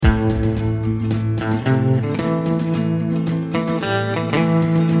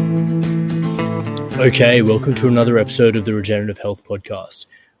Okay, welcome to another episode of the Regenerative Health Podcast.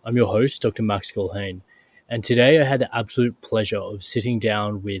 I'm your host, Dr. Max Gulhane, and today I had the absolute pleasure of sitting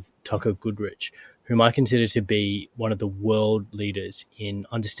down with Tucker Goodrich, whom I consider to be one of the world leaders in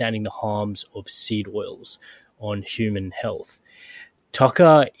understanding the harms of seed oils on human health.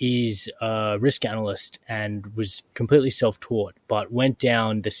 Tucker is a risk analyst and was completely self-taught, but went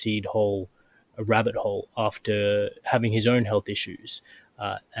down the seed hole, a rabbit hole, after having his own health issues.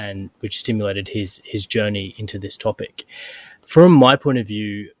 And which stimulated his journey into this topic. From my point of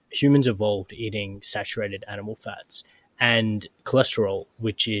view, humans evolved eating saturated animal fats and cholesterol,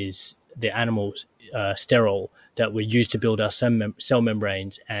 which is the animal sterol that we use to build our cell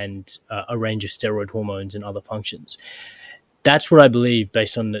membranes and a range of steroid hormones and other functions. That's what I believe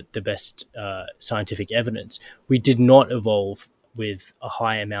based on the best scientific evidence. We did not evolve with a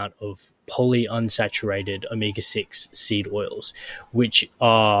high amount of polyunsaturated omega-6 seed oils, which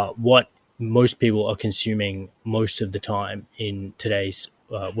are what most people are consuming most of the time in today's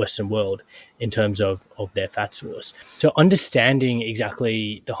Western world in terms of their fat source. So understanding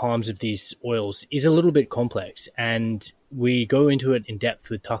exactly the harms of these oils is a little bit complex, and we go into it in depth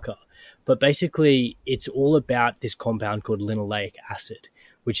with Tucker. But basically, it's all about this compound called linoleic acid,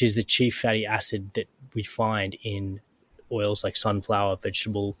 which is the chief fatty acid that we find in oils like sunflower,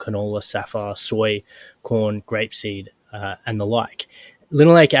 vegetable, canola, safflower, soy, corn, grapeseed, and the like.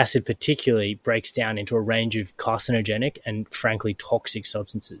 Linoleic acid particularly breaks down into a range of carcinogenic and frankly toxic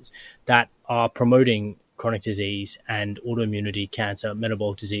substances that are promoting chronic disease and autoimmunity, cancer,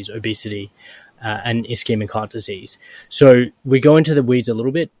 metabolic disease, obesity, and ischemic heart disease. So we go into the weeds a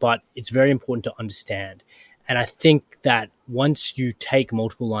little bit, but it's very important to understand. And I think that once you take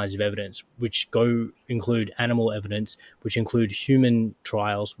multiple lines of evidence, which include animal evidence, which include human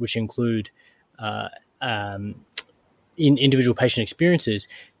trials, which include in individual patient experiences,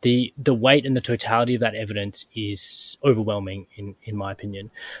 the weight and the totality of that evidence is overwhelming, in my opinion.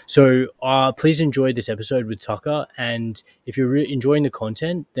 So please enjoy this episode with Tucker. And if you're enjoying the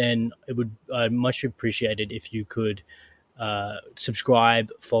content, then it would much appreciate it if you could subscribe,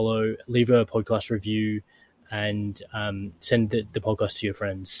 follow, leave a podcast review, and send the podcast to your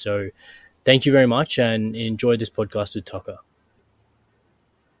friends. So thank you very much and enjoy this podcast with Tucker.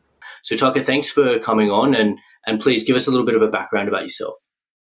 So Tucker, thanks for coming on and please give us a little bit of a background about yourself.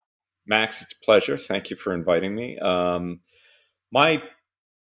 Max, it's a pleasure. Thank you for inviting me. My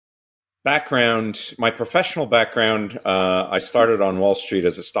professional background, I started on Wall Street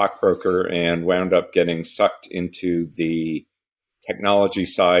as a stockbroker and wound up getting sucked into the technology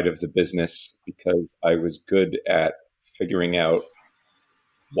side of the business because I was good at figuring out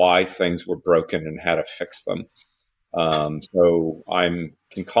why things were broken and how to fix them. So I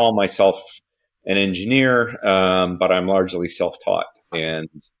can call myself an engineer, but I'm largely self-taught. And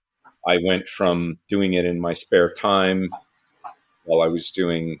I went from doing it in my spare time while I was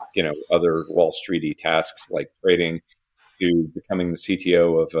doing, other Wall Street-y tasks like trading to becoming the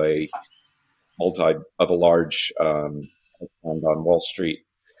CTO of a large fund on Wall Street,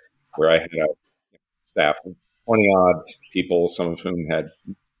 where I had a staff of 20 odd people, some of whom had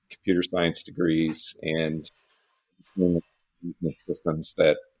computer science degrees, and systems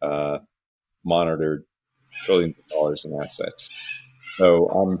that monitored trillions of dollars in assets. So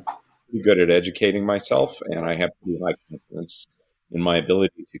I'm pretty good at educating myself, and I have pretty high confidence in my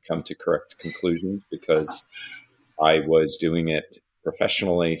ability to come to correct conclusions because I was doing it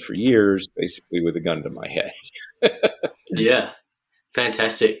professionally for years, basically with a gun to my head. Yeah,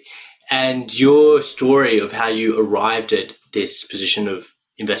 fantastic. And your story of how you arrived at this position of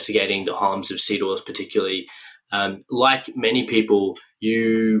investigating the harms of seed oils particularly, like many people,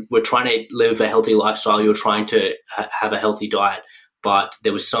 you were trying to live a healthy lifestyle, you were trying to have a healthy diet, but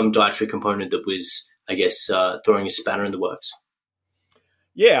there was some dietary component that was, I guess, throwing a spanner in the works.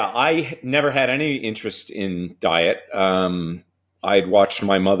 Yeah, I never had any interest in diet. I'd watched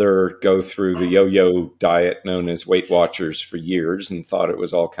my mother go through the yo-yo diet known as Weight Watchers for years and thought it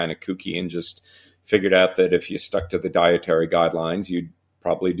was all kind of kooky and just figured out that if you stuck to the dietary guidelines, you'd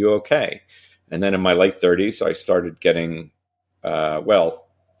probably do okay. And then in my late 30s, I started getting,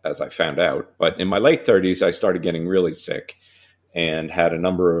 as I found out, but in my late 30s, I started getting really sick and had a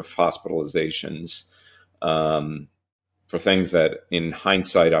number of hospitalizations for things that in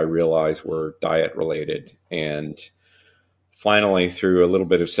hindsight I realized were diet related. And finally, through a little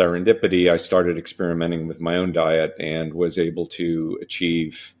bit of serendipity, I started experimenting with my own diet and was able to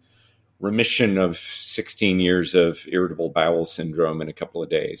achieve remission of 16 years of irritable bowel syndrome in a couple of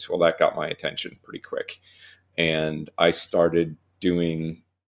days. Well, that got my attention pretty quick. And I started doing,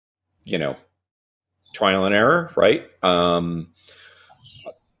 trial and error, right?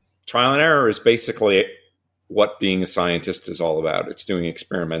 trial and error is basically what being a scientist is all about. It's doing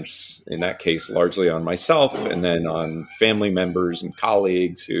experiments, in that case, largely on myself and then on family members and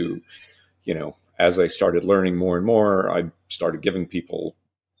colleagues who, as I started learning more and more, I started giving people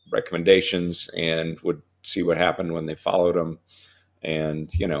recommendations and would see what happened when they followed them. And,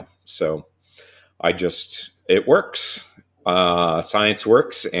 so it works. Science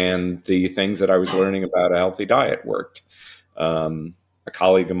works, and the things that I was learning about a healthy diet worked. A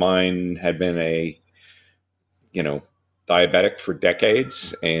colleague of mine had been diabetic for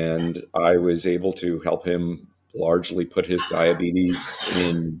decades, and I was able to help him largely put his diabetes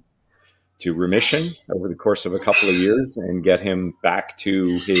into remission over the course of a couple of years and get him back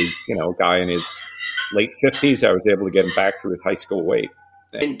to his, guy in his late 50s. I was able to get him back to his high school weight.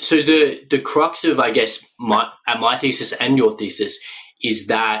 And so the crux of, I guess, my thesis and your thesis is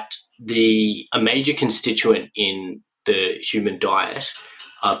that a major constituent in the human diet,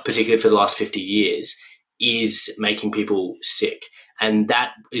 particularly for the last 50 years, is making people sick. And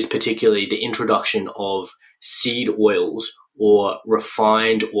that is particularly the introduction of seed oils or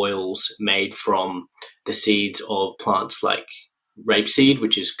refined oils made from the seeds of plants like rapeseed,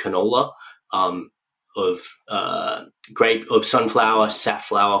 which is canola, of sunflower,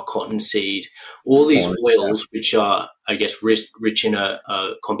 safflower, cottonseed, all these oils, which are, I guess, rich in a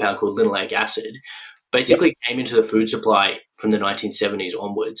compound called linoleic acid, basically came into the food supply from the 1970s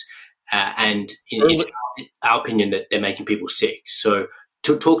onwards. And it's our opinion that they're making people sick. So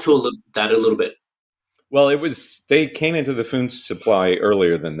talk to that a little bit. Well, they came into the food supply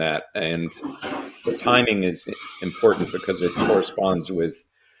earlier than that. And the timing is important because it corresponds with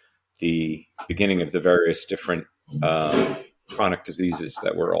the beginning of the various different chronic diseases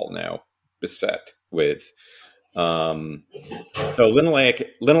that we're all now beset with. So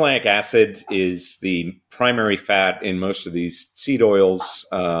linoleic acid is the primary fat in most of these seed oils.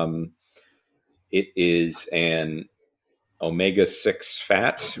 It is an omega-6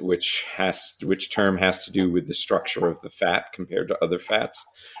 fat, which term has to do with the structure of the fat compared to other fats.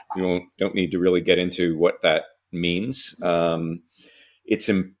 You don't need to really get into what that means. It's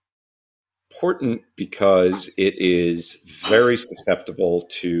important because it is very susceptible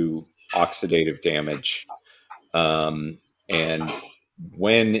to oxidative damage. And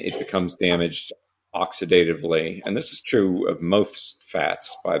when it becomes damaged oxidatively, and this is true of most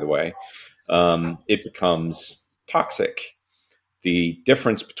fats, by the way, it becomes toxic. The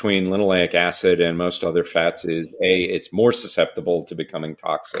difference between linoleic acid and most other fats is it's more susceptible to becoming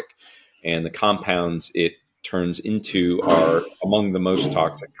toxic, and the compounds it turns into are among the most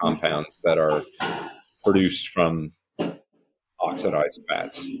toxic compounds that are produced from oxidized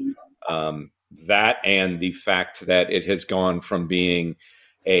fats. That and the fact that it has gone from being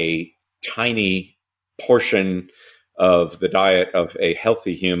a tiny portion of the diet of a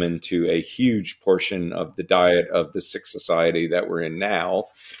healthy human to a huge portion of the diet of the sick society that we're in now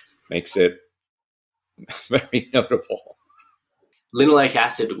makes it very notable. Linoleic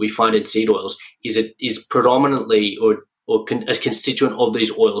acid we find in seed oils is predominantly or a constituent of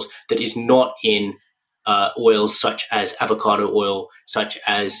these oils that is not in oils such as avocado oil, such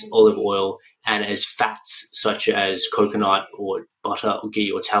as olive oil, and as fats such as coconut or butter or ghee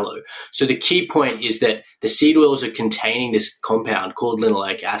or tallow. So the key point is that the seed oils are containing this compound called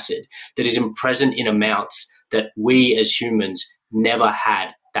linoleic acid that is present in amounts that we as humans never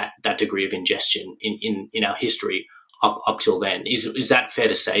had that degree of ingestion in our history up till then. Is that fair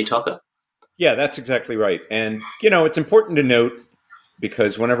to say, Tucker? Yeah, that's exactly right. And, it's important to note,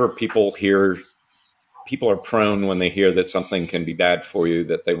 because whenever people are prone when they hear that something can be bad for you,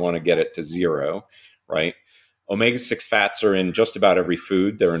 that they want to get it to zero, right? Omega-6 fats are in just about every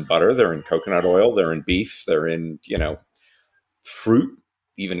food. They're in butter, they're in coconut oil, they're in beef, they're in, fruit.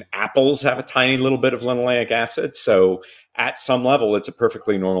 Even apples have a tiny little bit of linoleic acid. So at some level, it's a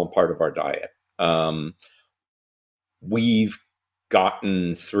perfectly normal part of our diet. We've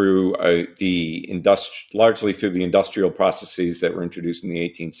gotten through largely through the industrial processes that were introduced in the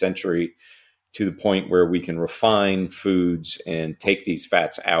 18th century to the point where we can refine foods and take these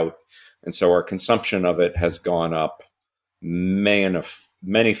fats out. And so our consumption of it has gone up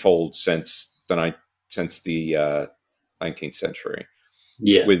manyfold since the 19th century.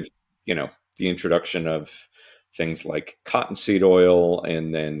 Yeah. With, the introduction of things like cottonseed oil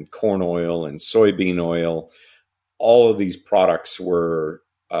and then corn oil and soybean oil. All of these products were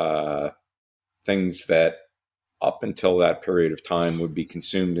things that up until that period of time would be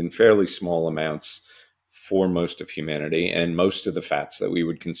consumed in fairly small amounts for most of humanity. And most of the fats that we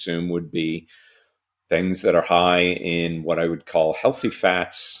would consume would be things that are high in what I would call healthy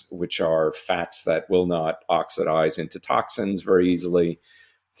fats, which are fats that will not oxidize into toxins very easily.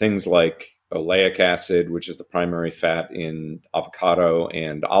 things like oleic acid, which is the primary fat in avocado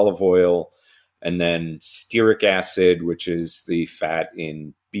and olive oil, and then stearic acid, which is the fat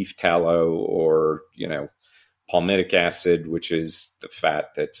in beef tallow, or, palmitic acid, which is the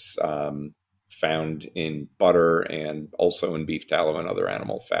fat that's found in butter and also in beef tallow and other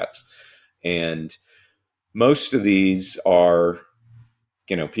animal fats. And most of these are,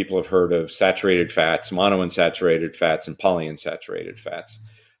 people have heard of saturated fats, monounsaturated fats, and polyunsaturated fats.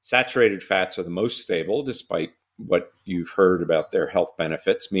 Saturated fats are the most stable, despite what you've heard about their health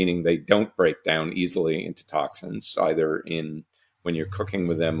benefits, meaning they don't break down easily into toxins, either when you're cooking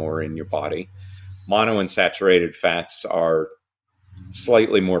with them or in your body. Monounsaturated fats are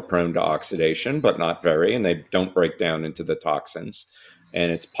slightly more prone to oxidation, but not very, and they don't break down into the toxins.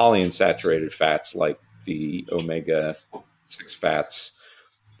 And it's polyunsaturated fats like the omega-6 fats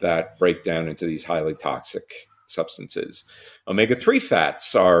that break down into these highly toxic substances. Omega-3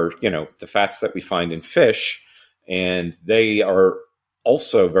 fats are, the fats that we find in fish, and they are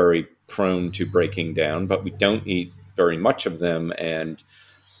also very prone to breaking down, but we don't eat very much of them, and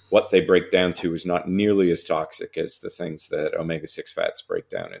what they break down to is not nearly as toxic as the things that omega-6 fats break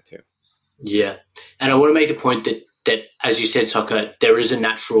down into. Yeah. And I want to make the point that as you said, Sokka, there is a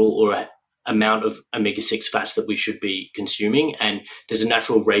natural or amount of omega-6 fats that we should be consuming. And there's a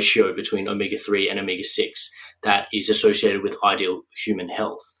natural ratio between omega-3 and omega-6 that is associated with ideal human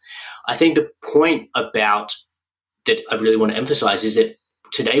health. I think the point about that I really want to emphasize is that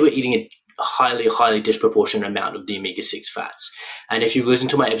today we're eating a highly, highly disproportionate amount of the omega-6 fats. And if you listen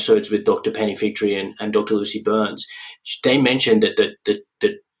to my episodes with Dr. Penny Victory and Dr. Lucy Burns, they mentioned that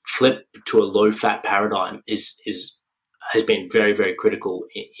the flip to a low-fat paradigm has been very, very critical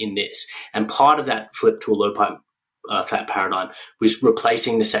in this. And part of that flip to a low-fat paradigm was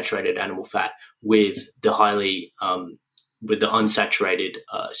replacing the saturated animal fat with the with the unsaturated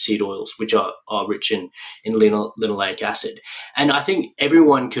seed oils, which are rich in linoleic acid. And I think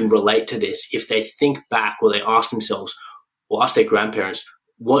everyone can relate to this if they think back or they ask themselves or ask their grandparents,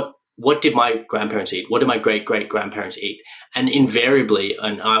 what did my grandparents eat? What did my great-great-grandparents eat? And invariably,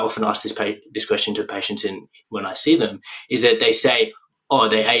 and I often ask this question to patients when I see them, is that they say, oh,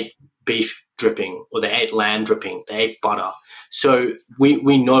 they ate beef dripping, or they ate lamb dripping, they ate butter. So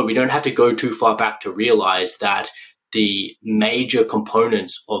we know we don't have to go too far back to realize that the major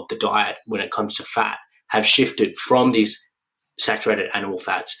components of the diet when it comes to fat have shifted from these saturated animal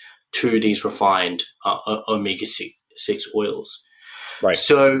fats to these refined omega-6 oils. Right.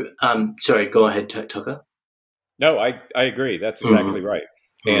 So, sorry, go ahead, Tucker. No, I agree. That's exactly right.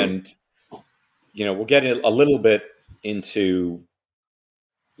 And, we'll get a little bit into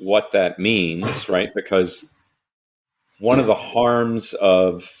what that means, right? Because one of the harms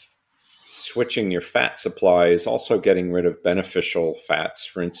of switching your fat supply is also getting rid of beneficial fats.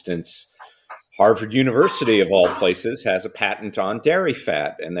 For instance, Harvard University, of all places, has a patent on dairy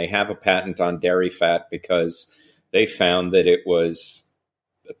fat, and they have a patent on dairy fat because they found that it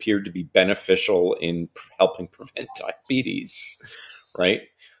appeared to be beneficial in helping prevent diabetes, right?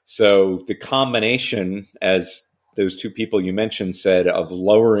 So the combination, as those two people you mentioned said, of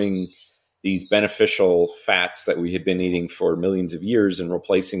lowering these beneficial fats that we had been eating for millions of years and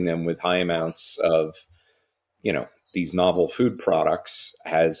replacing them with high amounts of, these novel food products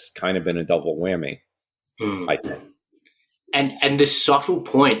has kind of been a double whammy, I think. And the subtle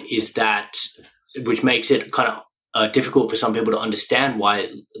point is that, which makes it kind of difficult for some people to understand why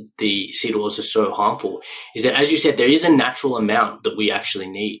the seed oils are so harmful, is that, as you said, there is a natural amount that we actually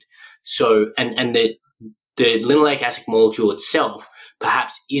need. So, and the linoleic acid molecule itself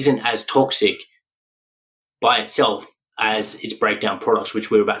perhaps isn't as toxic by itself as its breakdown products, which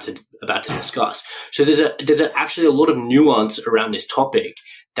we're about to discuss. So there's actually a lot of nuance around this topic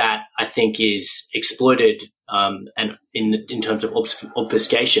that I think is exploited and in terms of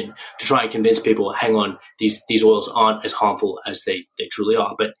obfuscation to try and convince people, hang on, these oils aren't as harmful as they truly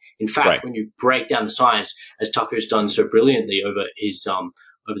are. But in fact, right, when you break down the science, as Tucker's done so brilliantly over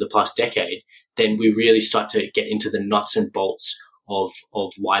the past decade, then we really start to get into the nuts and bolts of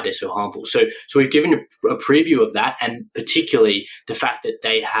why they're so harmful. So we've given a preview of that, and particularly the fact that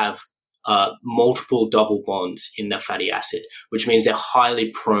they have multiple double bonds in the fatty acid, which means they're highly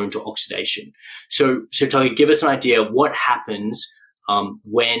prone to oxidation. So Tucker, give us an idea of what happens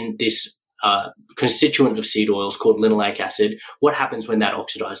when this constituent of seed oils called linoleic acid, what happens when that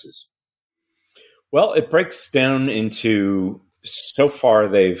oxidizes? Well, it breaks down into, so far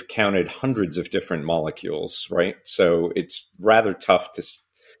they've counted hundreds of different molecules, right? So it's rather tough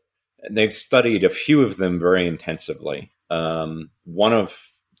they've studied a few of them very intensively. One of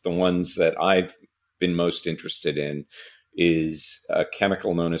the ones that I've been most interested in is a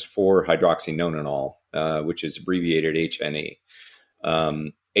chemical known as 4-hydroxynonenal, which is abbreviated HNE.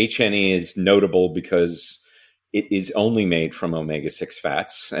 HNE is notable because it is only made from omega-6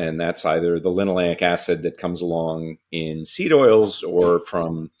 fats, and that's either the linoleic acid that comes along in seed oils or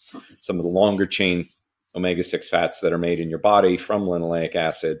from some of the longer chain omega-6 fats that are made in your body from linoleic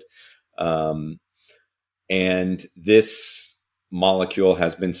acid. And this molecule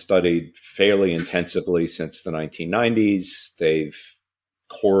has been studied fairly intensively since the 1990s. They've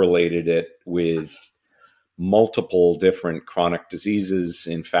correlated it with multiple different chronic diseases.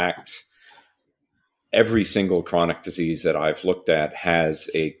 In fact, every single chronic disease that I've looked at has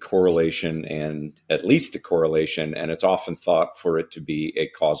a correlation, and at least a correlation, and it's often thought for it to be a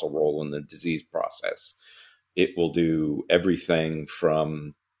causal role in the disease process. It will do everything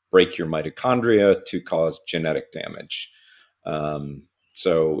from break your mitochondria to cause genetic damage.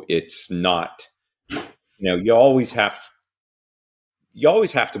 So it's not, you always have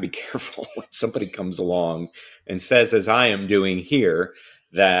to be careful when somebody comes along and says, as I am doing here,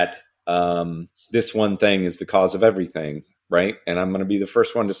 that this one thing is the cause of everything, right? And I'm going to be the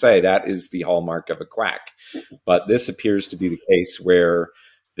first one to say that is the hallmark of a quack. But this appears to be the case where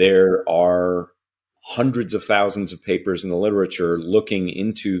there are hundreds of thousands of papers in the literature looking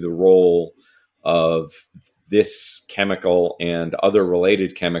into the role of this chemical and other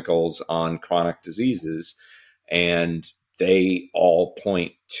related chemicals on chronic diseases. And they all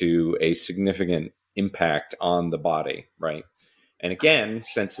point to a significant impact on the body, right? And again,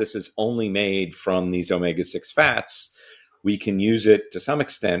 since this is only made from these omega-6 fats, we can use it to some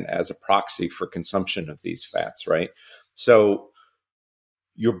extent as a proxy for consumption of these fats, right? So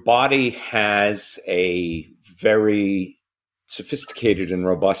your body has a very sophisticated and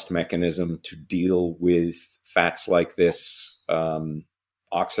robust mechanism to deal with fats like this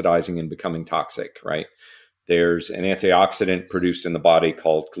oxidizing and becoming toxic, right? There's an antioxidant produced in the body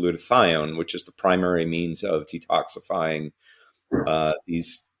called glutathione, which is the primary means of detoxifying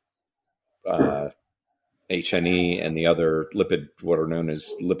these HNE and the other lipid, what are known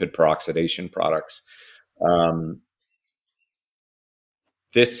as lipid peroxidation products.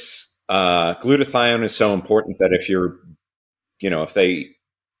 This glutathione is so important that if they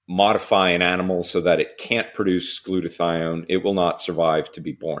modify an animal so that it can't produce glutathione, it will not survive to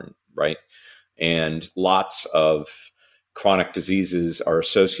be born, right? And lots of chronic diseases are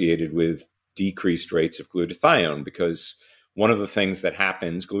associated with decreased rates of glutathione because one of the things that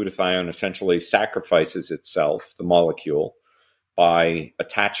happens, glutathione essentially sacrifices itself, the molecule, by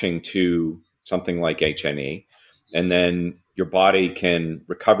attaching to something like HNE. And then your body can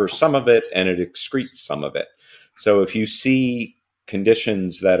recover some of it and it excretes some of it. So if you see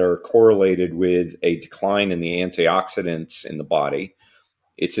conditions that are correlated with a decline in the antioxidants in the body,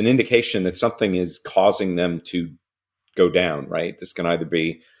 it's an indication that something is causing them to go down, right? This can either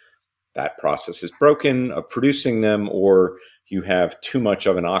be that process is broken of producing them, or you have too much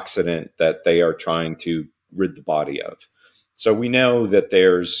of an oxidant that they are trying to rid the body of. So we know that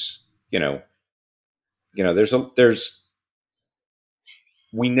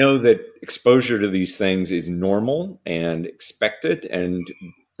we know that exposure to these things is normal and expected,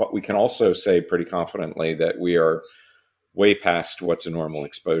 but we can also say pretty confidently that we are way past what's a normal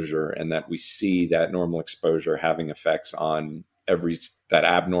exposure, and that we see that normal exposure having effects on that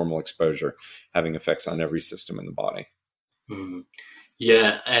abnormal exposure having effects on every system in the body. Mm.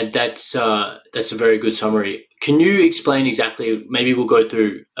 Yeah, and that's a very good summary. Can you explain exactly, maybe we'll go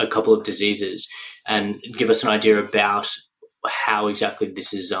through a couple of diseases and give us an idea about how exactly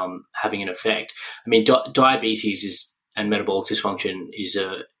this is having an effect? I mean, diabetes and metabolic dysfunction is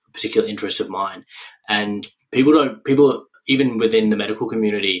a particular interest of mine, and people even within the medical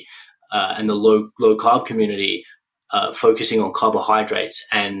community and the low carb community focusing on carbohydrates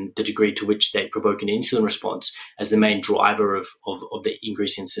and the degree to which they provoke an insulin response as the main driver of the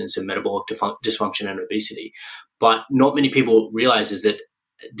increased incidence of metabolic dysfunction and obesity. But not many people realize is that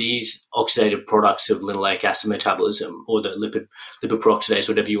these oxidative products of linoleic acid metabolism, or the lipid peroxidase,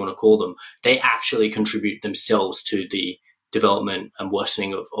 whatever you want to call them, they actually contribute themselves to the development and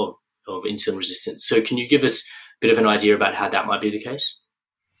worsening of insulin resistance. So can you give us a bit of an idea about how that might be the case?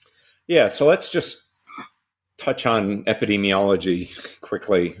 Yeah, so let's just touch on epidemiology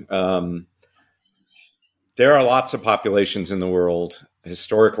quickly. There are lots of populations in the world,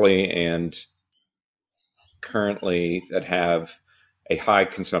 historically and currently, that have a high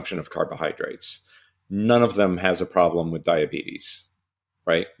consumption of carbohydrates. None of them has a problem with diabetes,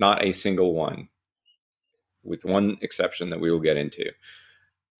 right? Not a single one, with one exception that we will get into,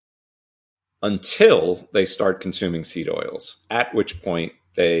 until they start consuming seed oils, at which point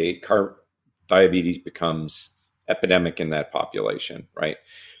diabetes becomes epidemic in that population, right?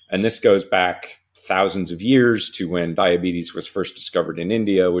 And this goes back thousands of years to when diabetes was first discovered in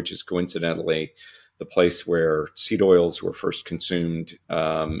India, which is coincidentally the place where seed oils were first consumed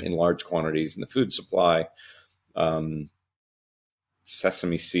in large quantities in the food supply.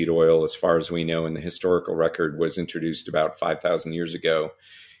 Sesame seed oil, as far as we know in the historical record, was introduced about 5,000 years ago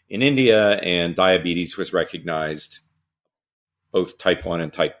in India, and diabetes was recognized, both type 1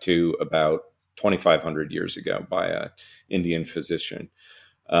 and type 2, about 2,500 years ago by an Indian physician.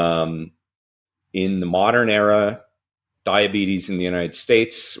 In the modern era, diabetes in the United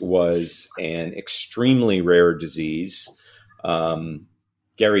States was an extremely rare disease.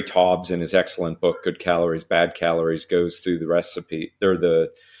 Gary Taubes, in his excellent book, Good Calories, Bad Calories, goes through the recipe or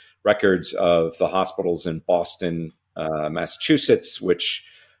the records of the hospitals in Boston, Massachusetts, which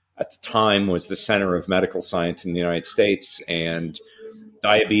at the time was the center of medical science in the United States. And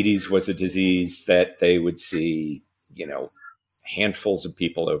diabetes was a disease that they would see, handfuls of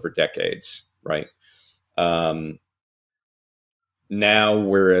people over decades, right? Now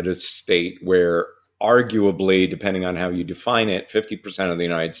we're at a state where arguably, depending on how you define it, 50% of the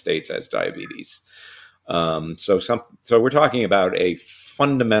United States has diabetes. So we're talking about a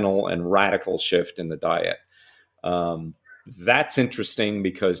fundamental and radical shift in the diet. That's interesting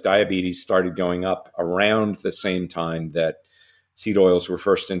because diabetes started going up around the same time that seed oils were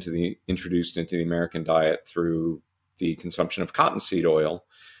first introduced into the American diet through the consumption of cottonseed oil,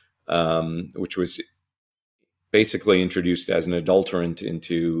 which was basically introduced as an adulterant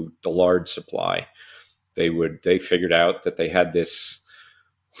into the lard supply. They figured out that they had this,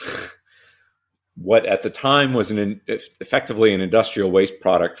 what at the time was effectively an industrial waste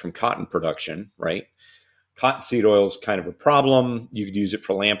product from cotton production, right? Cottonseed oil is kind of a problem. You could use it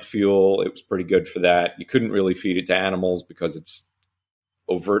for lamp fuel. It was pretty good for that. You couldn't really feed it to animals because it's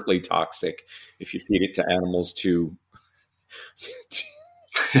overtly toxic if you feed it to animals too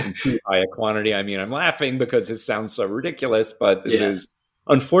high a quantity. I mean, I'm laughing because it sounds so ridiculous, but this is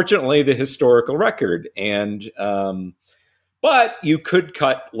unfortunately the historical record. And but you could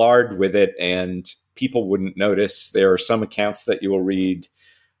cut lard with it and people wouldn't notice. There are some accounts that you will read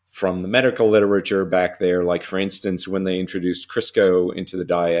from the medical literature back there, like for instance, when they introduced Crisco into the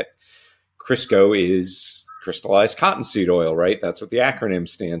diet. Crisco is crystallized cottonseed oil, right? That's what the acronym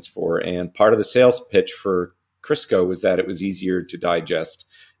stands for. And part of the sales pitch for Crisco was that it was easier to digest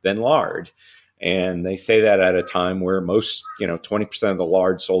than lard. And they say that at a time where most, 20% of the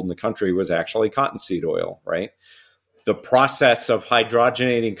lard sold in the country was actually cottonseed oil, right? The process of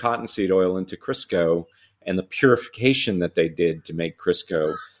hydrogenating cottonseed oil into Crisco and the purification that they did to make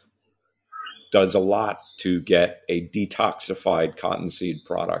Crisco does a lot to get a detoxified cottonseed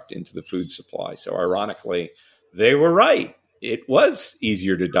product into the food supply. So ironically, they were right. It was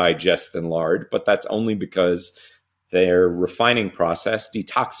easier to digest than lard, but that's only because their refining process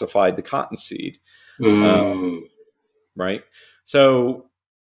detoxified the cottonseed. Right? So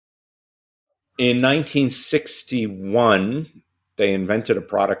in 1961, they invented a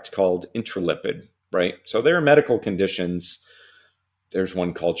product called intralipid, right? So there are medical conditions. There's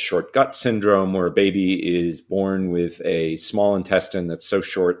one called short gut syndrome, where a baby is born with a small intestine that's so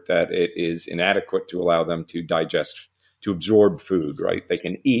short that it is inadequate to allow them to digest, to absorb food, right? They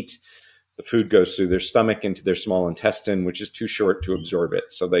can eat. The food goes through their stomach into their small intestine, which is too short to absorb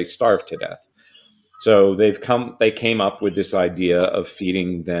it. So they starve to death. So they came up with this idea of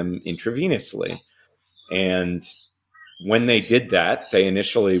feeding them intravenously. And when they did that, they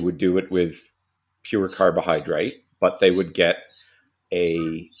initially would do it with pure carbohydrate, but they would get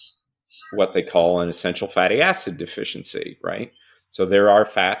what they call an essential fatty acid deficiency, right? So there are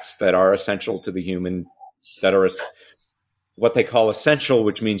fats that are essential to the human that are what they call essential,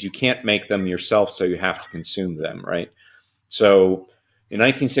 which means you can't make them yourself, so you have to consume them, right? So in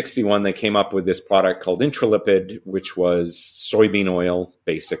 1961, they came up with this product called intralipid, which was soybean oil,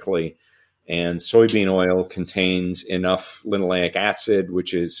 basically. And soybean oil contains enough linoleic acid,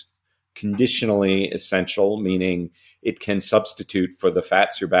 which is conditionally essential, meaning it can substitute for the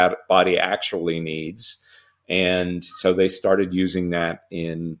fats your body actually needs. And so they started using that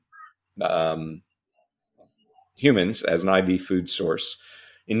in humans as an IV food source.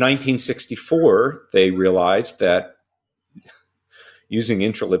 In 1964, they realized that using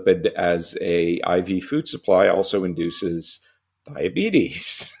intralipid as a IV food supply also induces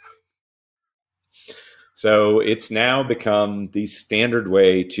diabetes. So it's now become the standard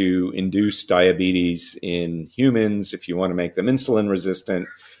way to induce diabetes in humans. If you want to make them insulin resistant,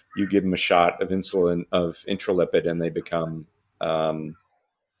 you give them a shot of intralipid, and they become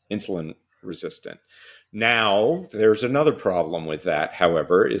insulin resistant. Now, there's another problem with that,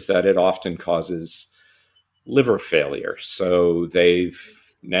 however, is that it often causes liver failure. So they've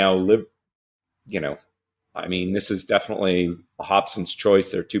now lived, this is definitely a Hobson's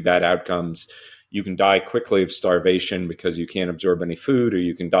choice. There are two bad outcomes. You can die quickly of starvation because you can't absorb any food, or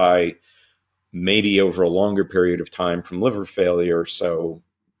you can die maybe over a longer period of time from liver failure. So,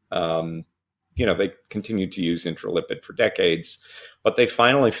 they continued to use intralipid for decades, but they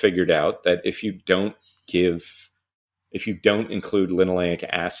finally figured out that if you don't include linoleic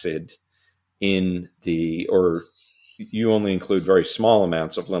acid or you only include very small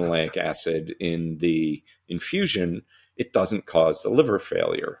amounts of linoleic acid in the infusion, it doesn't cause the liver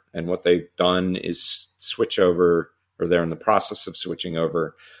failure. And what they've done is switch over, or they're in the process of switching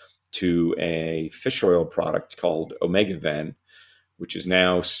over to a fish oil product called Omegaven, which is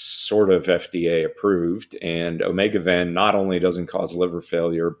now sort of FDA approved. And Omegaven not only doesn't cause liver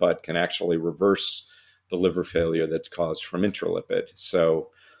failure, but can actually reverse the liver failure that's caused from intralipid. So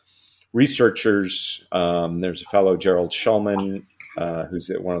researchers, there's a fellow, Gerald Shulman, who's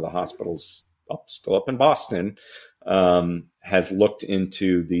at one of the hospitals still up in Boston, has looked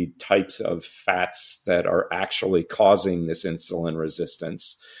into the types of fats that are actually causing this insulin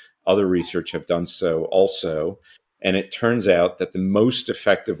resistance. Other research have done so also. And it turns out that the most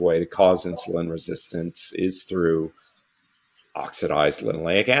effective way to cause insulin resistance is through oxidized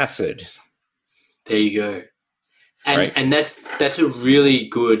linoleic acid. There you go. Right? And that's a really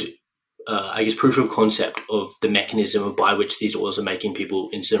good, proof of concept of the mechanism by which these oils are making people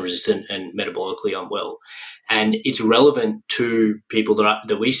insulin resistant and metabolically unwell. And it's relevant to people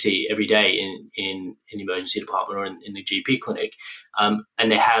that we see every day in the emergency department or in the GP clinic. And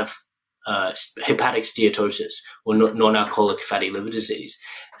they have hepatic steatosis, or non-alcoholic fatty liver disease.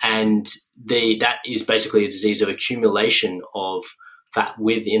 And that is basically a disease of accumulation of fat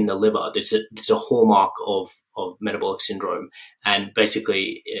within the liver. It's a hallmark of metabolic syndrome, and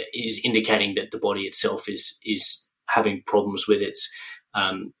basically is indicating that the body itself is having problems with its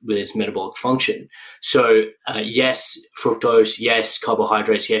metabolic function. So yes, fructose, yes,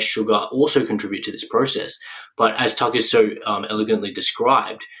 carbohydrates, yes, sugar also contribute to this process. But as Tucker so elegantly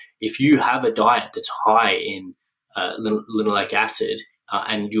described, if you have a diet that's high in linoleic acid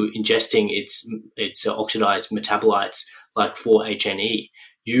and you're ingesting its oxidized metabolites like 4-HNE,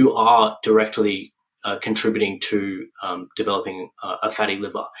 you are directly contributing to developing a fatty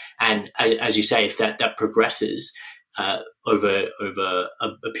liver. And as you say, if that progresses over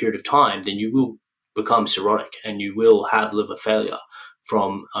a period of time, then you will become cirrhotic and you will have liver failure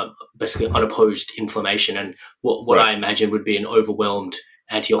from basically unopposed inflammation and what Right. I imagine would be an overwhelmed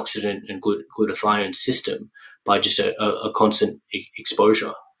antioxidant and glutathione system by just a constant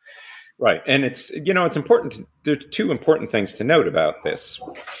exposure. Right. And it's important. There are two important things to note about this.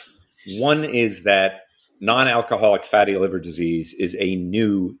 One is that non-alcoholic fatty liver disease is a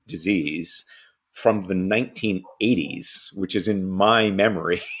new disease from the 1980s, which is in my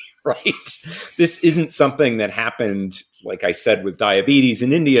memory, right? This isn't something that happened, like I said, with diabetes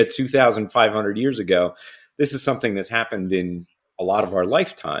in India 2,500 years ago. This is something that's happened in a lot of our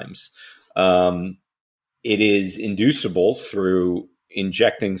lifetimes. It is inducible through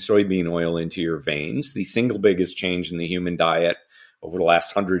injecting soybean oil into your veins. The single biggest change in the human diet over the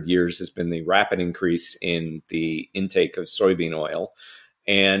last 100 years has been the rapid increase in the intake of soybean oil.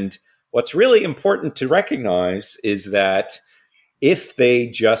 And what's really important to recognize is that if they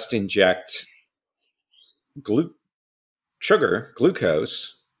just inject glucose,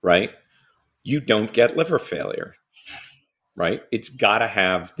 right, you don't get liver failure, right? It's got to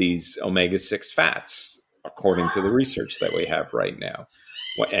have these omega-6 fats, according to the research that we have right now.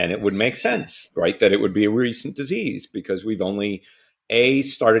 And it would make sense, right, that it would be a recent disease because we've only,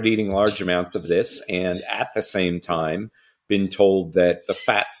 started eating large amounts of this, and at the same time been told that the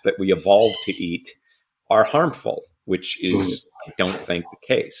fats that we evolved to eat are harmful, which is, I don't think, the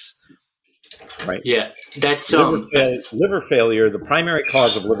case. Right? Yeah, that's liver failure. The primary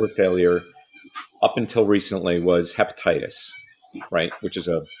cause of liver failure up until recently was hepatitis, right, which is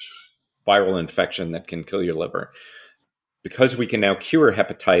a viral infection that can kill your liver. Because we can now cure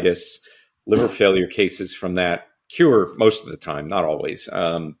hepatitis, liver failure cases from that cure most of the time, not always,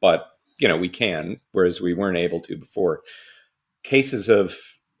 but we can, whereas we weren't able to before. Cases of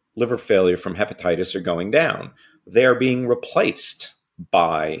liver failure from hepatitis are going down. They are being replaced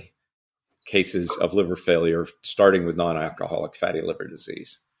by cases of liver failure starting with non-alcoholic fatty liver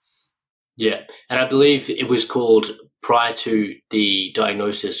disease. Yeah, and I believe it was called, prior to the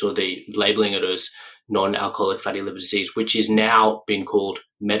diagnosis or the labeling it as non-alcoholic fatty liver disease, which is now been called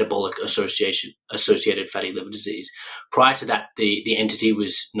metabolic associated fatty liver disease. Prior to that, the entity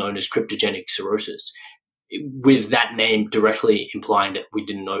was known as cryptogenic cirrhosis. with that name directly implying that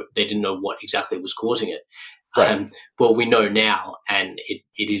they didn't know what exactly was causing it. Right. Well, we know now, and it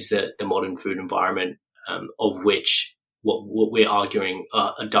is the modern food environment, of which what we're arguing,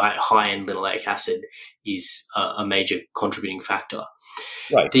 a diet high in linoleic acid is a major contributing factor.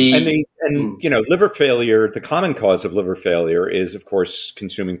 Right. Liver failure, the common cause of liver failure is, of course,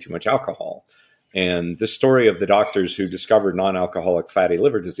 consuming too much alcohol. And the story of the doctors who discovered non-alcoholic fatty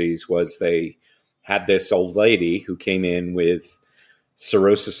liver disease was they had this old lady who came in with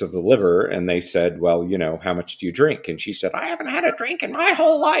cirrhosis of the liver, and they said, well, how much do you drink? And she said, I haven't had a drink in my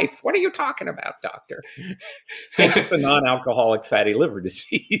whole life. What are you talking about, doctor? Hence the non-alcoholic fatty liver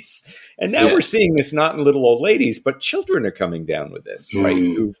disease. And now we're seeing this not in little old ladies, but children are coming down with this, right?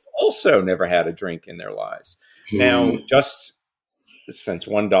 Who've also never had a drink in their lives. Now, just since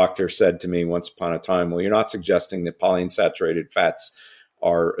one doctor said to me once upon a time, well, you're not suggesting that polyunsaturated fats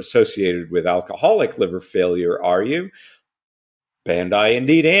are associated with alcoholic liver failure, are you? And I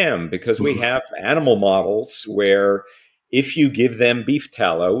indeed am, because we have animal models where if you give them beef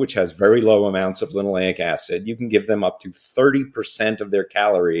tallow, which has very low amounts of linoleic acid, you can give them up to 30% of their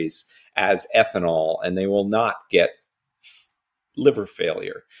calories as ethanol, and they will not get liver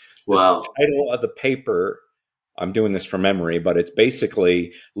failure. Wow. The title of the paper, I'm doing this from memory, but it's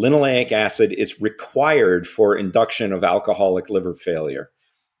basically linoleic acid is required for induction of alcoholic liver failure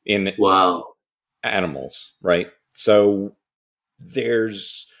in animals, right? So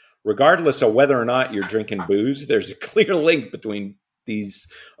there's, regardless of whether or not you're drinking booze, there's a clear link between these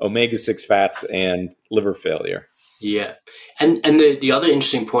omega-6 fats and liver failure. Yeah. And the other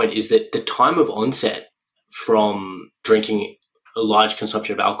interesting point is that the time of onset from drinking a large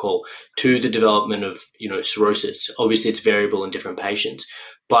consumption of alcohol to the development of, cirrhosis, obviously it's variable in different patients,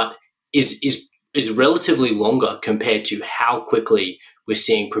 but is relatively longer compared to how quickly we're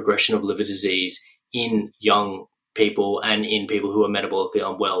seeing progression of liver disease in young people and in people who are metabolically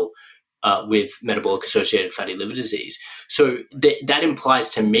unwell with metabolic associated fatty liver disease. So that implies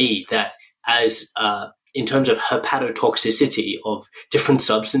to me that as in terms of hepatotoxicity of different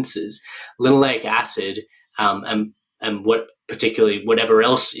substances, linoleic acid and particularly whatever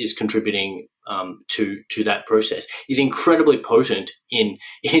else is contributing to that process is incredibly potent in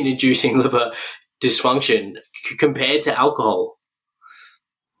inducing liver dysfunction compared to alcohol.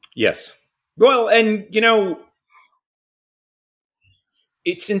 Yes. Well, and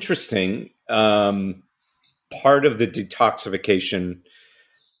it's interesting. Part of the detoxification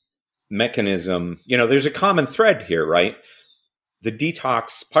mechanism, there's a common thread here, right? Part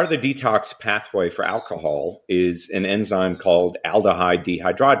of the detox pathway for alcohol is an enzyme called aldehyde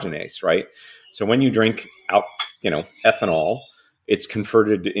dehydrogenase, right? So when you drink ethanol, it's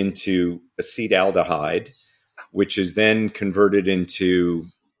converted into acetaldehyde, which is then converted into,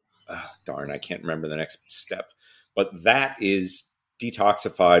 I can't remember the next step, but that is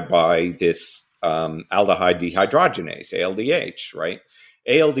detoxified by this aldehyde dehydrogenase, ALDH, right?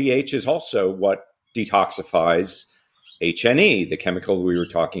 ALDH is also what detoxifies HNE, the chemical we were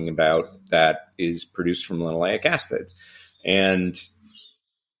talking about that is produced from linoleic acid. And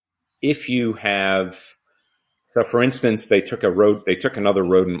if you have, so for instance, they took another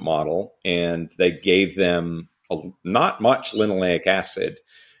rodent model and they gave them not much linoleic acid,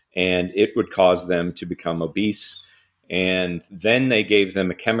 and it would cause them to become obese. And then they gave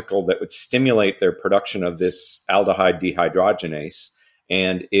them a chemical that would stimulate their production of this aldehyde dehydrogenase,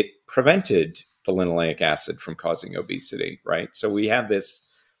 and it prevented the linoleic acid from causing obesity, right? So we have this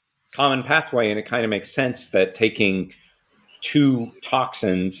common pathway, and it kind of makes sense that taking two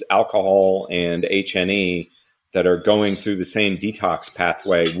toxins, alcohol and HNE, that are going through the same detox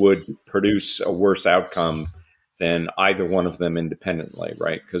pathway would produce a worse outcome than either one of them independently,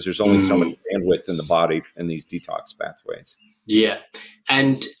 right? Because there's only so much bandwidth in the body in these detox pathways. Yeah.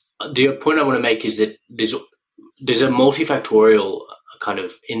 And the point I want to make is that there's a multifactorial kind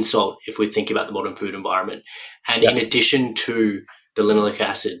of insult if we think about the modern food environment. And in addition to the linoleic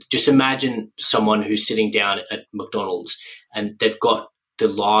acid, just imagine someone who's sitting down at McDonald's and they've got the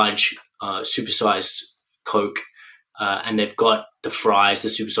large supersized Coke and they've got the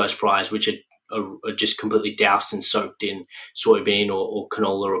supersized fries, which are just completely doused and soaked in soybean or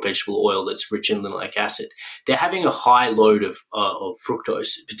canola or vegetable oil that's rich in linoleic acid. They're having a high load of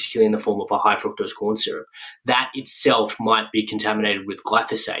fructose, particularly in the form of a high fructose corn syrup. That itself might be contaminated with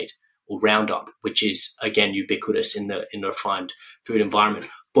glyphosate or Roundup, which is, again, ubiquitous in the refined food environment.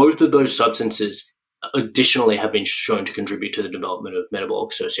 Both of those substances additionally have been shown to contribute to the development of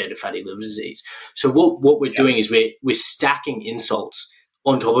metabolic associated fatty liver disease. So what we're doing is we're stacking insults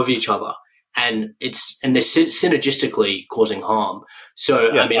on top of each other. And they're synergistically causing harm.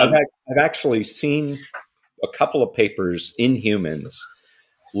 So, I've actually seen a couple of papers in humans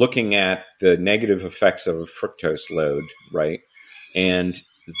looking at the negative effects of a fructose load, right? And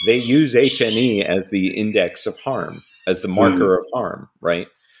they use HNE as the index of harm, as the marker of harm, right?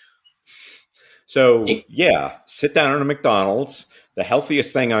 So, yeah, sit down at a McDonald's. The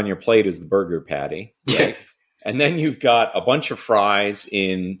healthiest thing on your plate is the burger patty, right? And then you've got a bunch of fries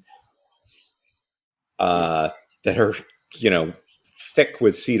in that are, thick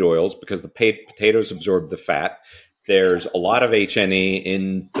with seed oils because the potatoes absorb the fat. There's a lot of HNE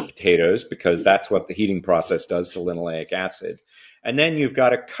in the potatoes because that's what the heating process does to linoleic acid. And then you've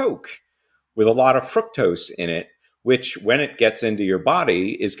got a Coke with a lot of fructose in it, which when it gets into your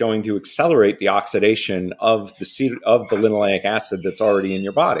body is going to accelerate the oxidation of the linoleic acid that's already in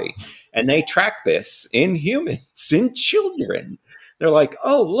your body. And they track this in humans, in children. They're like,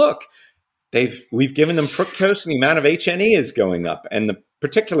 oh, look, we've given them fructose and the amount of HNE is going up. And the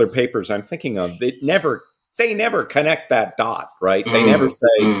particular papers I'm thinking of, they never connect that dot, right? They never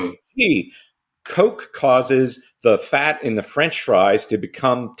say, gee, Coke causes the fat in the French fries to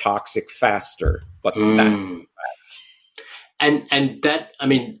become toxic faster. But that's a fact. And that, I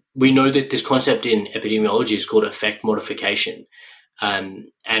mean, we know that this concept in epidemiology is called effect modification. And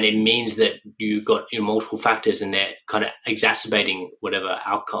it means that you got multiple factors and they're kind of exacerbating whatever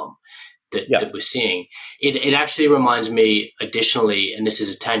outcome that we're seeing. It actually reminds me additionally, and this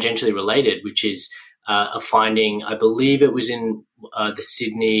is tangentially related, which is a finding, I believe it was in the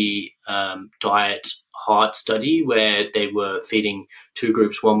Sydney diet heart study where they were feeding two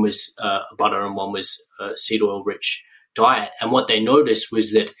groups. One was butter and one was seed oil rich diet. And what they noticed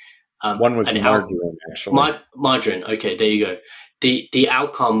was that one was margarine, actually. Margarine. Okay, there you go. The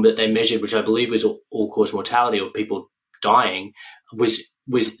outcome that they measured, which I believe was all-cause mortality or people dying, was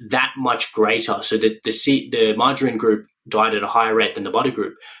that much greater. So the margarine group died at a higher rate than the butter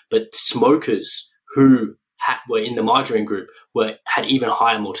group, but smokers who were in the margarine group had even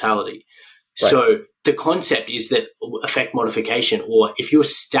higher mortality. Right. So the concept is that effect modification, or if you're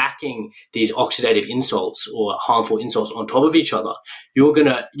stacking these oxidative insults or harmful insults on top of each other, you're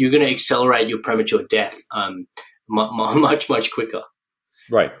gonna accelerate your premature death much quicker.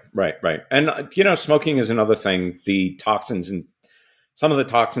 Right. And smoking is another thing. Some of the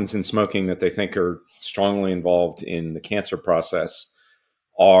toxins in smoking that they think are strongly involved in the cancer process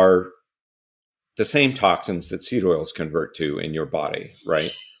are the same toxins that seed oils convert to in your body,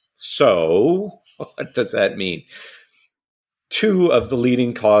 right? So what does that mean? Two of the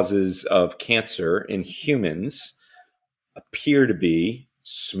leading causes of cancer in humans appear to be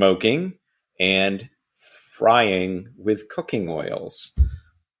smoking and frying with cooking oils,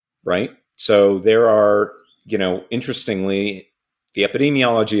 right? So there are, interestingly, the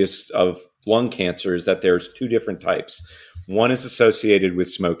epidemiology of lung cancer is that there's two different types. One is associated with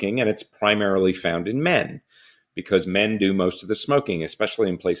smoking, and it's primarily found in men because men do most of the smoking, especially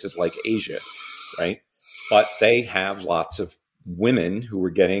in places like Asia, right? But they have lots of women who are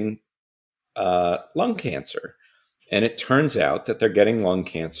getting lung cancer. And it turns out that they're getting lung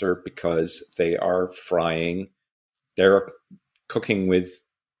cancer because they're cooking with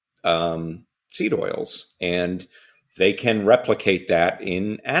seed oils, and they can replicate that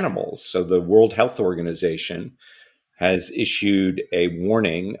in animals. So the World Health Organization has issued a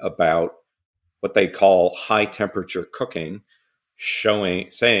warning about what they call high temperature cooking,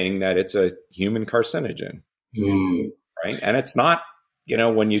 saying that it's a human carcinogen, right? And it's not,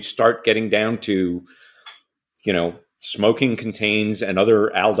 when you start getting down to, smoking contains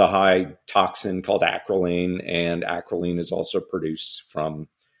another aldehyde toxin called acrolein, and acrolein is also produced from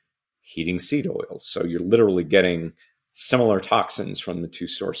heating seed oils. So you're literally getting similar toxins from the two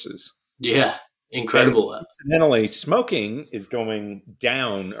sources. Yeah, incredible. And incidentally, smoking is going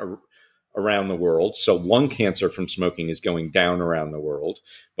down around the world. So lung cancer from smoking is going down around the world,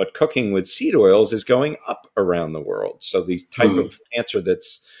 but cooking with seed oils is going up around the world. So the type of cancer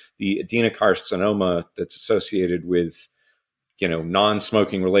that's the adenocarcinoma that's associated with,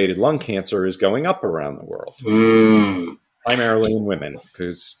 non-smoking related lung cancer is going up around the world, primarily in women,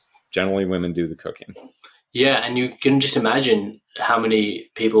 because generally women do the cooking. Yeah, and you can just imagine how many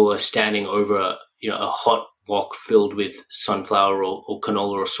people are standing over a hot wok filled with sunflower or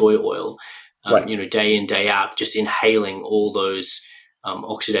canola or soy oil, right. Day in, day out, just inhaling all those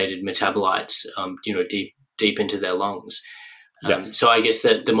oxidated metabolites, deep into their lungs. Yes. So I guess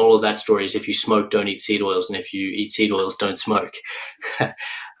that the moral of that story is if you smoke, don't eat seed oils, and if you eat seed oils, don't smoke.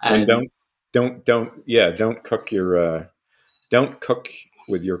 And don't cook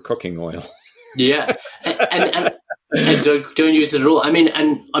with your cooking oil. Yeah, and don't use it at all. I mean,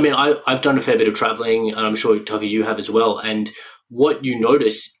 I've done a fair bit of traveling, and I'm sure Tucker, you have as well. And what you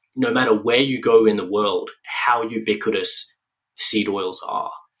notice no matter where you go in the world, how ubiquitous seed oils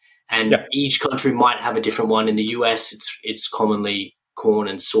are. And each country might have a different one. In the US, it's commonly corn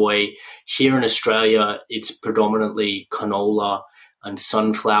and soy. Here in Australia, it's predominantly canola and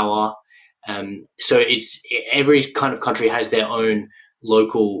sunflower. So it's every kind of country has their own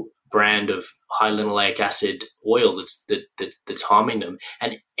local brand of high linoleic acid oil that's harming them.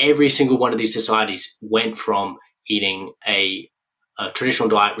 And every single one of these societies went from eating a traditional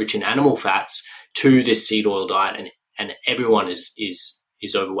diet rich in animal fats to this seed oil diet, and everyone is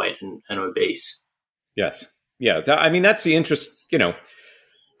overweight and obese. Yes. Yeah. I mean, that's the interest, I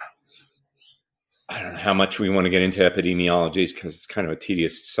don't know how much we want to get into epidemiologies because it's kind of a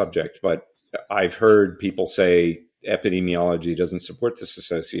tedious subject, but I've heard people say epidemiology doesn't support this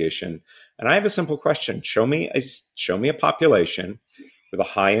association. And I have a simple question. Show me a population with a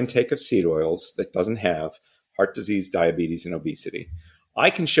high intake of seed oils that doesn't have heart disease, diabetes, and obesity. I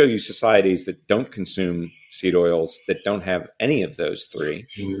can show you societies that don't consume seed oils that don't have any of those three.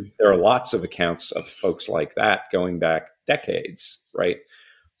 Mm-hmm. There are lots of accounts of folks like that going back decades, right?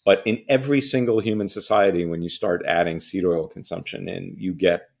 But in every single human society, when you start adding seed oil consumption in, you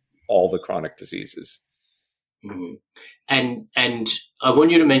get all the chronic diseases. Mm-hmm. And I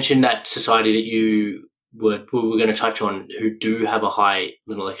want you to mention that society that we were going to touch on who do have a high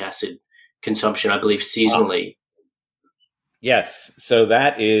linoleic acid consumption, I believe, seasonally. Yes. So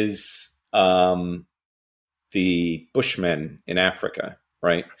that is the Bushmen in Africa,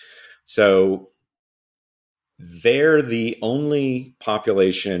 right? So they're the only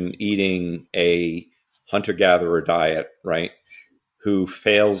population eating a hunter-gatherer diet, right, who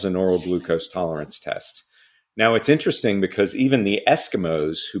fails an oral glucose tolerance test. Now, it's interesting because even the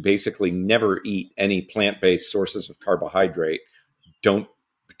Eskimos, who basically never eat any plant-based sources of carbohydrate, don't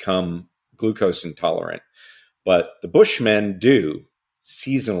become glucose intolerant. But the Bushmen do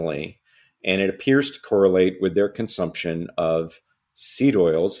seasonally, and it appears to correlate with their consumption of seed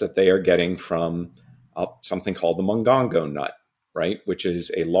oils that they are getting from something called the mongongo nut, right, which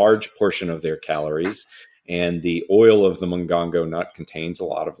is a large portion of their calories. And the oil of the mongongo nut contains a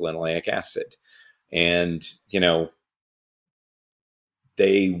lot of linoleic acid. And,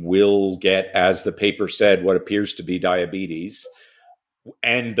 they will get, as the paper said, what appears to be diabetes.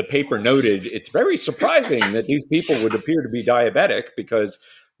 And the paper noted it's very surprising that these people would appear to be diabetic because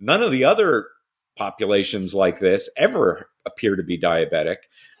none of the other populations like this ever appear to be diabetic.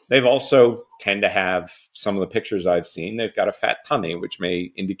 They've also tend to have, some of the pictures I've seen, they've got a fat tummy, which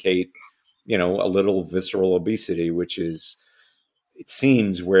may indicate, a little visceral obesity, which is, it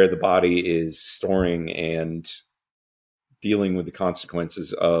seems, where the body is storing and dealing with the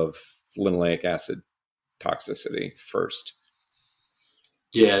consequences of linoleic acid toxicity first.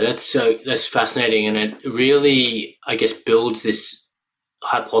 Yeah, that's fascinating, and it really, I guess, builds this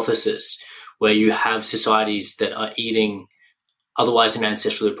hypothesis where you have societies that are eating otherwise an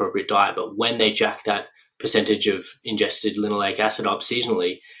ancestrally appropriate diet, but when they jack that percentage of ingested linoleic acid up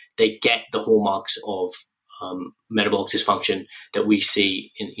seasonally, they get the hallmarks of metabolic dysfunction that we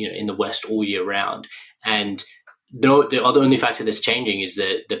see in the West all year round. And the only factor that's changing is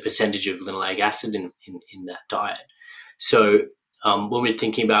the percentage of linoleic acid in that diet. So when we're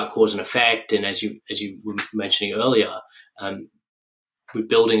thinking about cause and effect, and as you were mentioning earlier, we're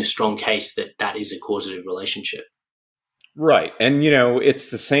building a strong case that is a causative relationship. Right. And, it's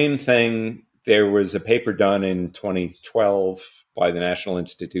the same thing. There was a paper done in 2012 by the National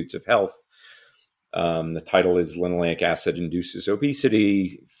Institutes of Health. The title is Linoleic Acid Induces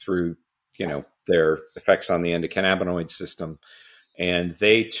Obesity Through, their effects on the endocannabinoid system. And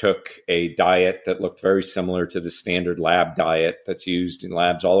they took a diet that looked very similar to the standard lab diet that's used in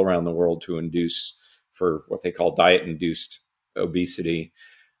labs all around the world to induce for what they call diet-induced obesity.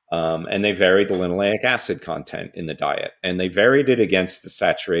 And they varied the linoleic acid content in the diet. And they varied it against the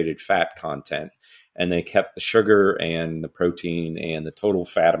saturated fat content. And they kept the sugar and the protein and the total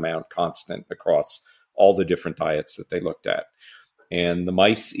fat amount constant across all the different diets that they looked at. And the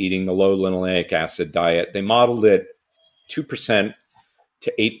mice eating the low linoleic acid diet, they modeled it 2%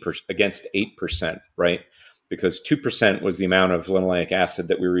 to 8% against 8%, right? Because 2% was the amount of linoleic acid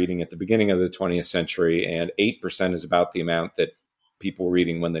that we were eating at the beginning of the 20th century, and 8% is about the amount that people were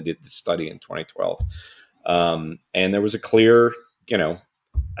eating when they did the study in 2012. And there was a clear,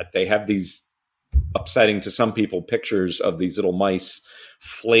 they have these upsetting to some people pictures of these little mice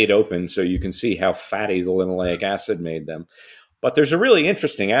flayed open so you can see how fatty the linoleic acid made them. But there's a really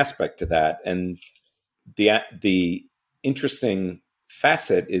interesting aspect to that. And the interesting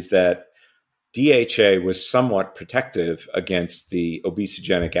facet is that DHA was somewhat protective against the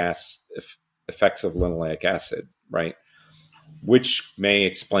obesogenic effects of linoleic acid, right? which may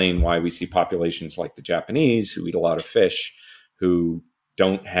explain why we see populations like the Japanese, who eat a lot of fish, who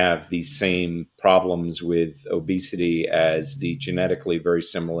don't have these same problems with obesity as the genetically very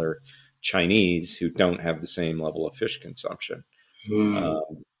similar Chinese, who don't have the same level of fish consumption.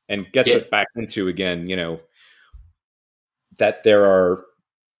 And gets us back into, again, that there are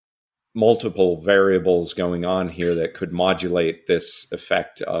multiple variables going on here that could modulate this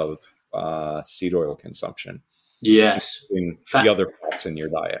effect of seed oil consumption. Yes. In the other fats in your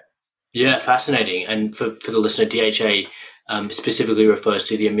diet. Yeah, fascinating. And for the listener, DHA specifically refers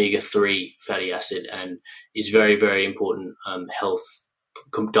to the omega-3 fatty acid and is very, very important health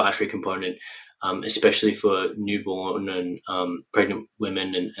dietary component, especially for newborn and pregnant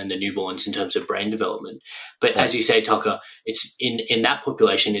women and the newborns in terms of brain development. But as you say, Tucker, it's in that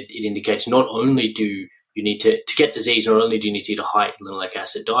population, it indicates not only do you need to get disease, not only do you need to eat a high linoleic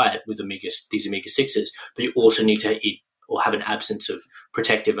acid diet with these omega-6s, but you also need to eat or have an absence of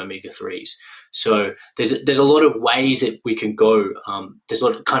protective omega-3s. So there's a lot of ways that we can go. There's a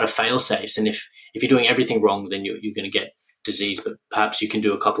lot of kind of fail safes, and if you're doing everything wrong, then you're going to get disease. But perhaps you can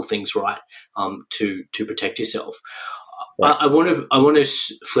do a couple things right to protect yourself. Right. I want to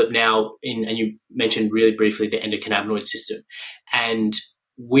flip now and you mentioned really briefly the endocannabinoid system, and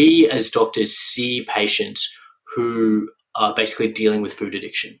we as doctors see patients who are basically dealing with food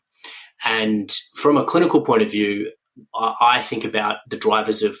addiction, and from a clinical point of view, I think about the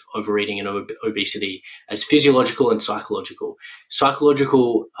drivers of overeating and obesity as physiological and psychological.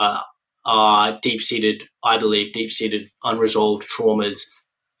 Psychological are deep-seated unresolved traumas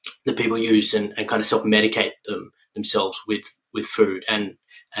that people use and kind of self-medicate themselves with food and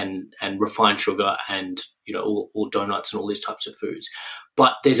refined sugar and all donuts and all these types of foods.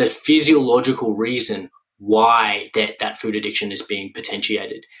 But there's a physiological reason why that food addiction is being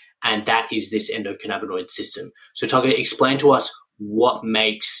potentiated, and that is this endocannabinoid system. So Tucker, explain to us what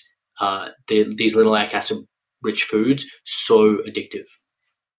makes these linoleic acid rich foods so addictive.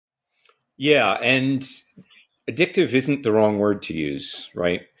 Yeah, and addictive isn't the wrong word to use,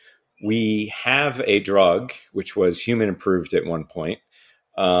 right? We have a drug, which was human approved at one point,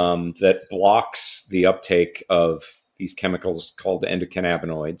 that blocks the uptake of these chemicals called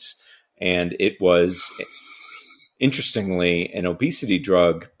endocannabinoids. And it was, interestingly, an obesity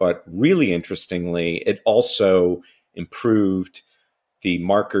drug, but really interestingly, it also improved the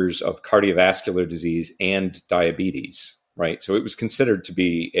markers of cardiovascular disease and diabetes, right? So it was considered to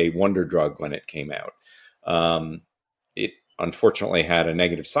be a wonder drug when it came out. It unfortunately had a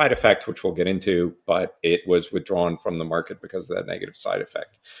negative side effect, which we'll get into, but it was withdrawn from the market because of that negative side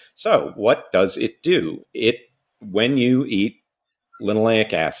effect. So what does it do? When you eat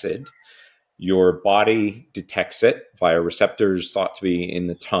linoleic acid, your body detects it via receptors thought to be in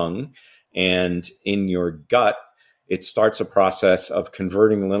the tongue, and in your gut, it starts a process of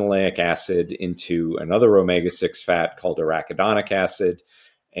converting linoleic acid into another omega-6 fat called arachidonic acid,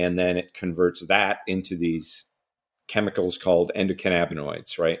 and then it converts that into these chemicals called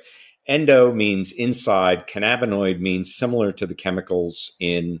endocannabinoids, right? Endo means inside, cannabinoid means similar to the chemicals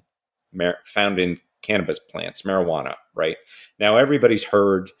found in cannabis plants, marijuana, right? Now, everybody's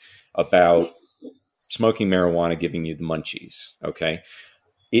heard about smoking marijuana giving you the munchies, okay?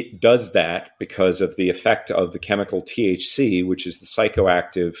 It does that because of the effect of the chemical THC, which is the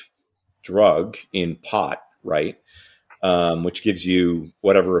psychoactive drug in pot, right? Which gives you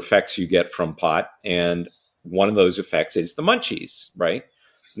whatever effects you get from pot. And one of those effects is the munchies, right?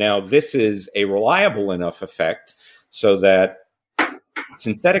 Now, this is a reliable enough effect so that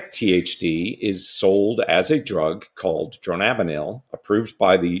synthetic THC is sold as a drug called dronabinol, approved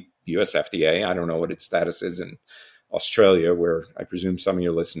by the US FDA. I don't know what its status is in Australia, where I presume some of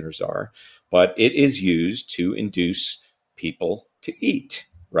your listeners are, but it is used to induce people to eat,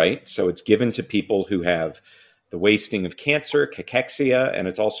 right? So it's given to people who have the wasting of cancer, cachexia, and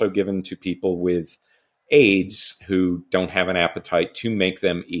it's also given to people with AIDS who don't have an appetite to make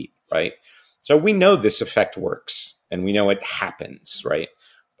them eat, right? So we know this effect works and we know it happens, right?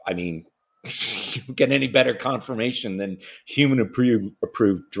 I mean, you don't get any better confirmation than human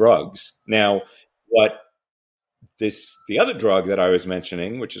approved drugs. Now, what the other drug that I was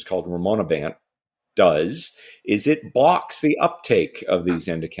mentioning, which is called rimonabant, does is it blocks the uptake of these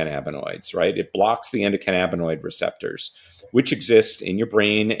endocannabinoids, right? It blocks the endocannabinoid receptors, which exist in your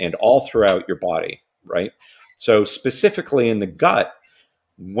brain and all throughout your body, right? So specifically in the gut,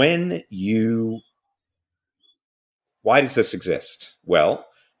 why does this exist? Well,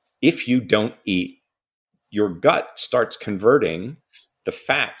 if you don't eat, your gut starts converting the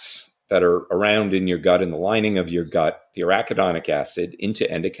fats that are around in your gut, in the lining of your gut, the arachidonic acid, into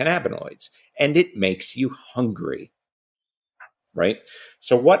endocannabinoids, and it makes you hungry. right?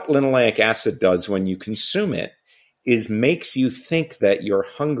 So what linoleic acid does when you consume it is makes you think that you're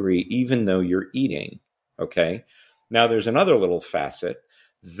hungry even though you're eating, okay? Now there's another little facet.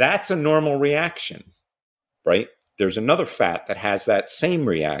 That's a normal reaction, right? There's another fat that has that same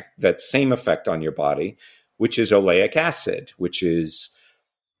effect on your body, which is oleic acid, which is,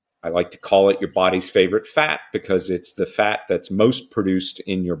 I like to call it your body's favorite fat because it's the fat that's most produced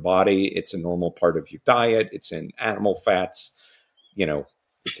in your body. It's a normal part of your diet. It's in animal fats,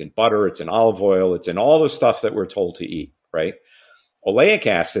 it's in butter, it's in olive oil, it's in all the stuff that we're told to eat, right? Oleic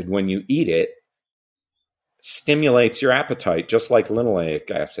acid, when you eat it, stimulates your appetite just like linoleic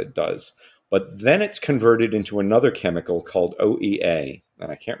acid does. But then it's converted into another chemical called OEA,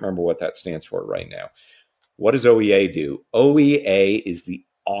 and I can't remember what that stands for right now. What does OEA do? OEA is the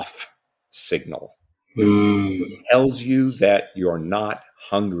off signal. It tells you that you're not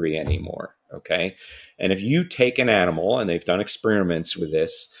hungry anymore, okay? And if you take an animal, and they've done experiments with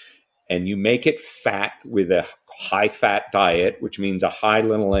this, and you make it fat with a high-fat diet, which means a high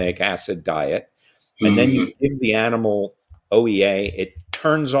linoleic acid diet, and then you give the animal OEA, it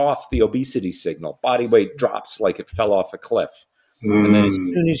turns off the obesity signal. Body weight drops like it fell off a cliff. And then as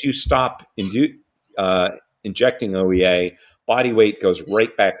soon as you stop injecting OEA, body weight goes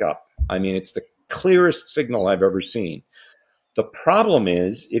right back up. I mean, it's the clearest signal I've ever seen. The problem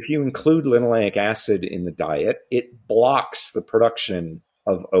is, if you include linoleic acid in the diet, it blocks the production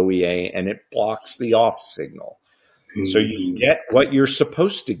of OEA and it blocks the off signal. So you get what you're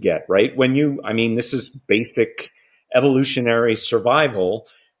supposed to get, right? This is basic evolutionary survival.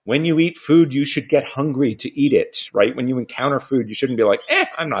 When you eat food, you should get hungry to eat it, right? When you encounter food, you shouldn't be like,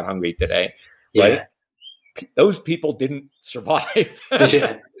 I'm not hungry today, right? Those people didn't survive.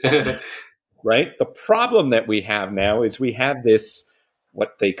 Right? The problem that we have now is we have this,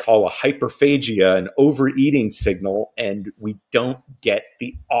 what they call a hyperphagia, an overeating signal, and we don't get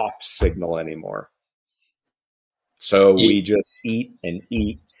the off signal anymore. So we just eat and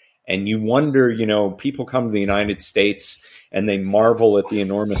eat. And you wonder, people come to the United States and they marvel at the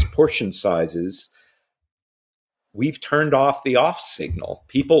enormous portion sizes. We've turned off the off signal.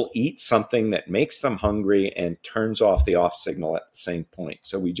 People eat something that makes them hungry and turns off the off signal at the same point.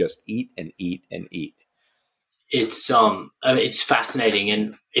 So we just eat and eat and eat. It's fascinating,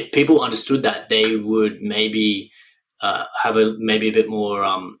 and if people understood that, they would maybe have a bit more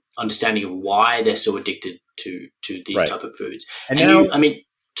understanding of why they're so addicted to these type of foods. And now,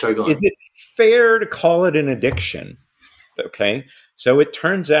 sorry, go on. Is it fair to call it an addiction? Okay, so it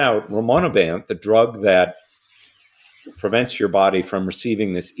turns out rimonabant, the drug that prevents your body from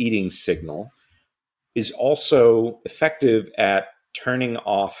receiving this eating signal, is also effective at turning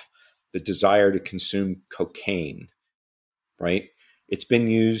off the desire to consume cocaine, right? It's been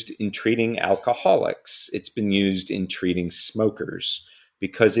used in treating alcoholics. It's been used in treating smokers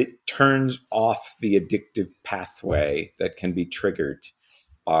because it turns off the addictive pathway that can be triggered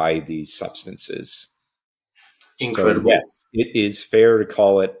by these substances. Incredible. So, yes, it is fair to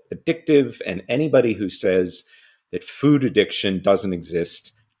call it addictive, and anybody who says that food addiction doesn't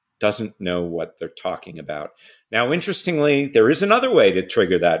exist doesn't know what they're talking about. Now, interestingly, there is another way to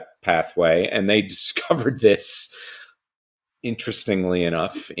trigger that pathway, and they discovered this, interestingly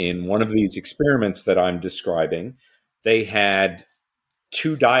enough, in one of these experiments that I'm describing. They had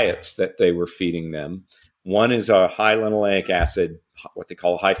two diets that they were feeding them. One is a high linoleic acid, what they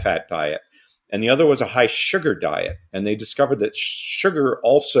call a high-fat diet, and the other was a high-sugar diet. And they discovered that sugar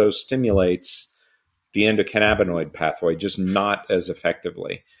also stimulates the endocannabinoid pathway, just not as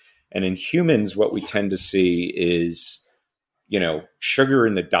effectively. And in humans, what we tend to see is, sugar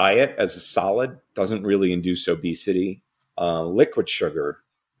in the diet as a solid doesn't really induce obesity. Liquid sugar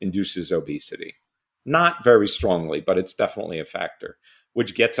induces obesity. Not very strongly, but it's definitely a factor,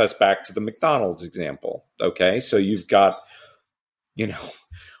 which gets us back to the McDonald's example. Okay, so you've got,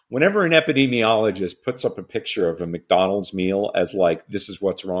 whenever an epidemiologist puts up a picture of a McDonald's meal as like, this is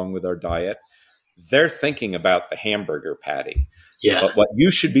what's wrong with our diet, they're thinking about the hamburger patty. Yeah. But what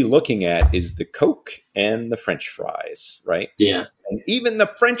you should be looking at is the Coke and the French fries, right? Yeah. And even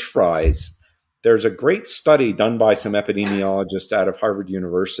the French fries, there's a great study done by some epidemiologists out of Harvard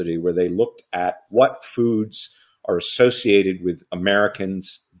University where they looked at what foods are associated with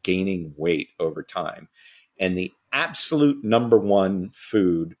Americans gaining weight over time. And the absolute number one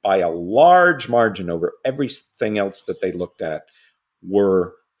food by a large margin over everything else that they looked at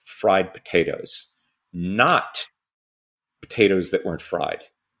were fried potatoes, not potatoes that weren't fried.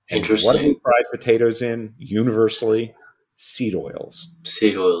 And interesting. What are we fried potatoes in? Universally, seed oils.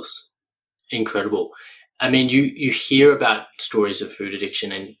 Seed oils. Incredible. I mean, you hear about stories of food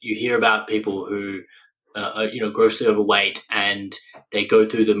addiction, and you hear about people who grossly overweight, and they go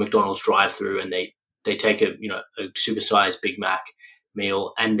through the McDonald's drive-through and they take a supersized Big Mac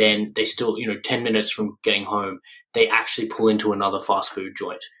meal, and then they still 10 minutes from getting home, they actually pull into another fast food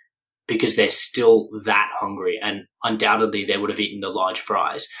joint because they're still that hungry, and undoubtedly they would have eaten the large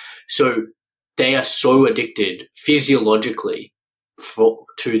fries. So they are so addicted physiologically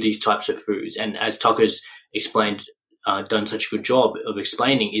to these types of foods. And as Tucker's explained, done such a good job of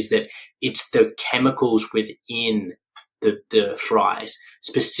explaining, is that it's the chemicals within the fries,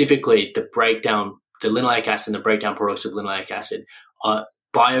 specifically the breakdown, the linoleic acid and the breakdown products of linoleic acid, are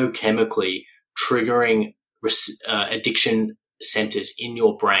biochemically triggering addiction centers in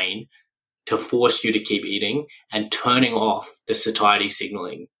your brain to force you to keep eating and turning off the satiety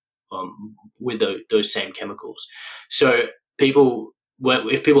signaling with those same chemicals. So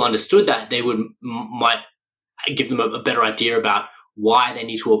if people understood that, they might give them a better idea about why they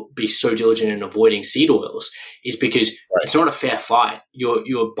need to be so diligent in avoiding seed oils, is because it's not a fair fight.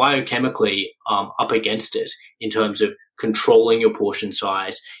 You're biochemically up against it in terms of controlling your portion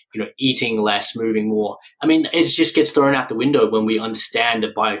size, eating less, moving more. I mean, it just gets thrown out the window when we understand the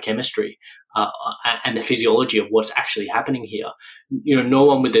biochemistry and the physiology of what's actually happening here. No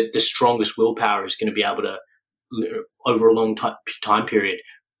one with the strongest willpower is going to be able to, over a long time period,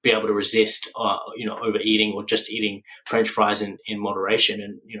 be able to resist, overeating or just eating French fries in moderation.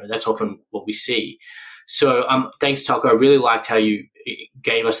 And, that's often what we see. So thanks, Tucker. I really liked how you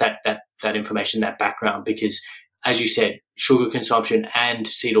gave us that information, that background, because as you said, sugar consumption and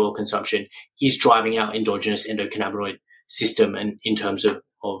seed oil consumption is driving our endogenous endocannabinoid system, and in terms of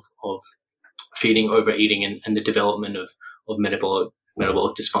feeding, overeating, and the development of metabolic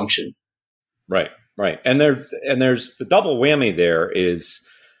dysfunction. Right. And there's the double whammy there is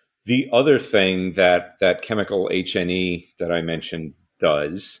the other thing that chemical HNE that I mentioned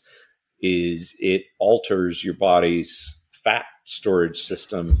does is it alters your body's fat storage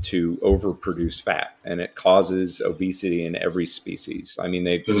system to overproduce fat, and it causes obesity in every species. I mean,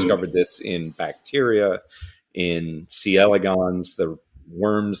 they've discovered this in bacteria, in C. elegans, the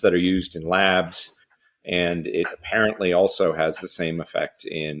worms that are used in labs, and it apparently also has the same effect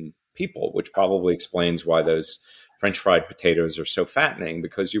in people, which probably explains why those French fried potatoes are so fattening,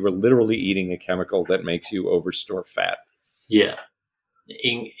 because you were literally eating a chemical that makes you overstore fat. Yeah,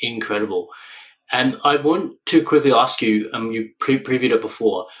 incredible. And I want to quickly ask you, you previewed it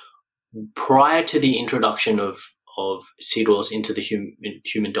before, prior to the introduction of seed oils into the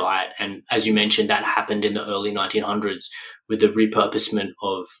human diet, and as you mentioned, that happened in the early 1900s with the repurposement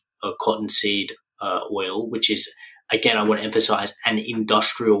of cottonseed oil, which is, again, I want to emphasize, an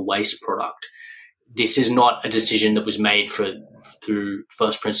industrial waste product. This is not a decision that was made through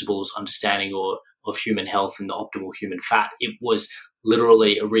first principles understanding of human health and the optimal human fat. It was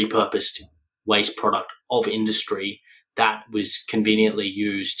literally a repurposed waste product of industry that was conveniently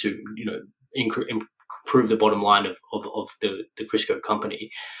used to improve the bottom line of the Crisco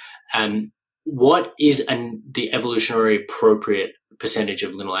company. And what is the evolutionary appropriate percentage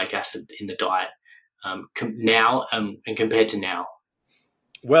of linoleic acid in the diet now and compared to now?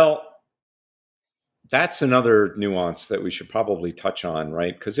 Well, that's another nuance that we should probably touch on,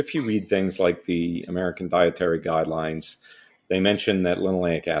 right? Because if you read things like the American Dietary Guidelines, they mention that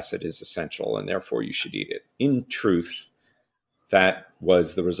linoleic acid is essential and therefore you should eat it. In truth, that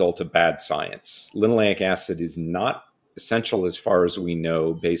was the result of bad science. Linoleic acid is not essential as far as we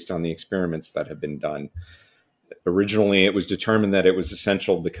know, based on the experiments that have been done. Originally, it was determined that it was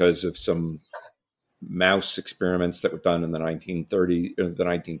essential because of some mouse experiments that were done in the 1930s or the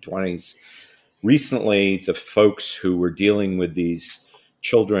 1920s. Recently, the folks who were dealing with these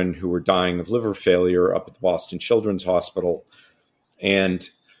children who were dying of liver failure up at the Boston Children's Hospital, and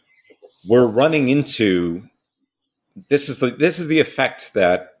we're running into this is the effect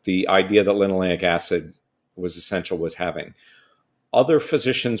that the idea that linoleic acid was essential was having. Other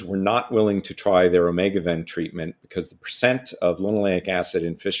physicians were not willing to try their Omega-Ven treatment because the percent of linoleic acid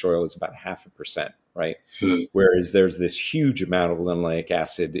in fish oil is about 0.5%, right? Whereas there's this huge amount of linoleic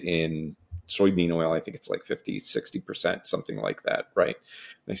acid in soybean oil. I think it's like 50-60%, something like that, right?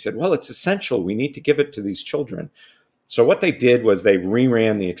 And they said, well, it's essential. We need to give it to these children. So what they did was they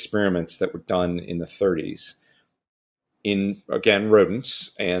reran the experiments that were done in the 30s in, again,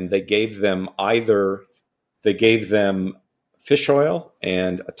 rodents, and they gave them fish oil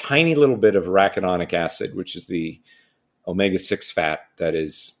and a tiny little bit of arachidonic acid, which is the omega-6 fat that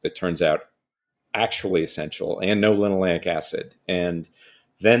is, it turns out, actually essential, and no linoleic acid. And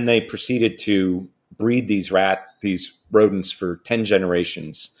then they proceeded to breed these rodents for 10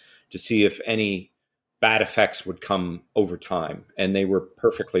 generations to see if any bad effects would come over time. And they were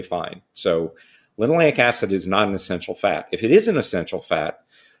perfectly fine. So Linoleic acid is not an essential fat. If it is an essential fat,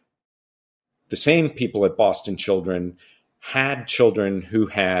 the same people at Boston Children had children who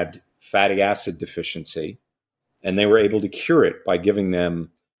had fatty acid deficiency, and they were able to cure it by giving them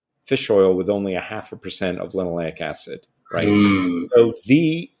fish oil with only 0.5% of linoleic acid, right? So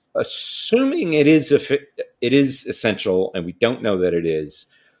assuming it is essential, and we don't know that it is,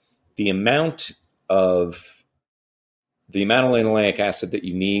 the amount of linoleic acid that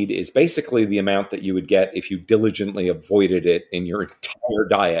you need is basically the amount that you would get if you diligently avoided it in your entire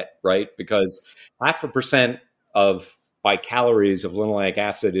diet, right? Because 0.5% by calories of linoleic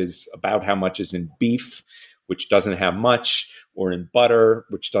acid is about how much is in beef, which doesn't have much, or in butter,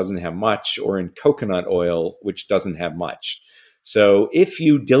 which doesn't have much, or in coconut oil, which doesn't have much. So if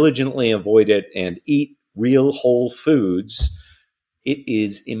you diligently avoid it and eat real whole foods, it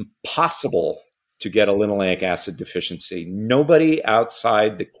is impossible to get a linoleic acid deficiency. Nobody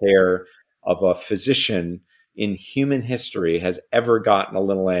outside the care of a physician in human history has ever gotten a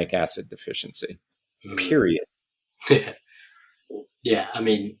linoleic acid deficiency, period. Yeah, I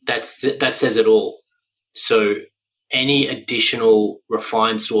mean, that says it all. So any additional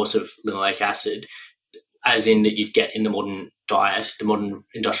refined source of linoleic acid, as in that you'd get in the modern diet, the modern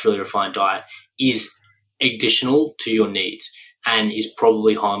industrially refined diet, is additional to your needs and is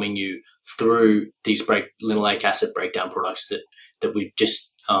probably harming you through these linoleic acid breakdown products that we've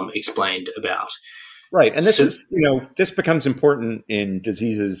just explained about. Right. And this becomes important in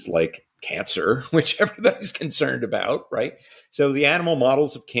diseases like cancer, which everybody's concerned about, right? So the animal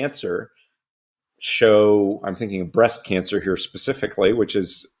models of cancer show, I'm thinking of breast cancer here specifically, which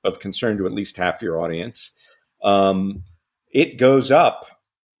is of concern to at least half your audience. It goes up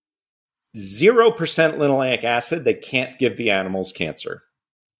 0% linoleic acid. They can't give the animals cancer.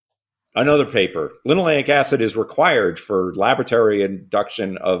 Another paper, linoleic acid is required for laboratory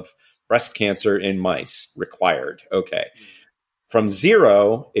induction of breast cancer in mice. Required. Okay. From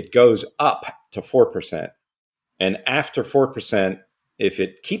 0, it goes up to 4%. And after 4%, if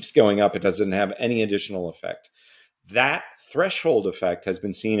it keeps going up, it doesn't have any additional effect. That threshold effect has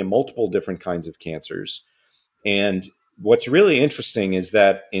been seen in multiple different kinds of cancers. And what's really interesting is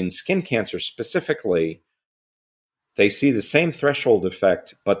that in skin cancer specifically, they see the same threshold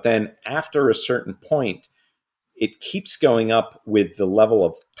effect, but then after a certain point, it keeps going up with the level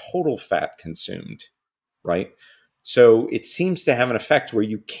of total fat consumed, right? So it seems to have an effect where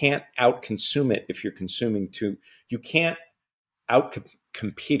you can't out-consume it if you're consuming too. You can't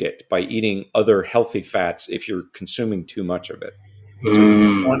out-compete it by eating other healthy fats if you're consuming too much of it. So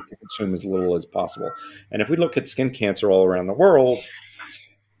you want to consume as little as possible. And if we look at skin cancer all around the world,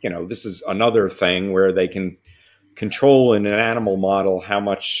 this is another thing where they can control in an animal model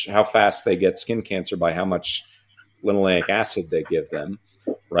how fast they get skin cancer by how much linoleic acid they give them,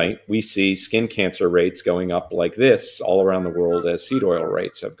 right? We see skin cancer rates going up like this all around the world as seed oil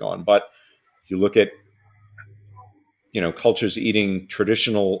rates have gone. But you look at, cultures eating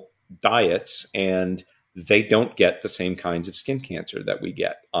traditional diets and they don't get the same kinds of skin cancer that we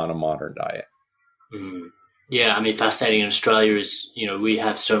get on a modern diet. Yeah, I mean, fascinating in Australia is, we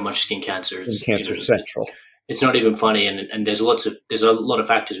have so much skin cancer. It's cancer central. It's not even funny, and there's a lot of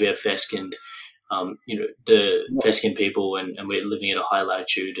factors. We have fair-skinned, the fair-skinned people, and we're living at a high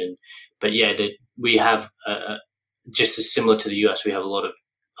latitude, but we have just as similar to the US, we have a lot of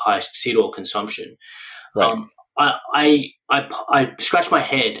high seed oil consumption. Right. I scratch my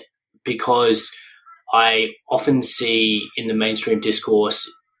head because I often see in the mainstream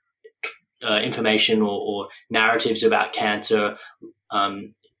discourse information or narratives about cancer.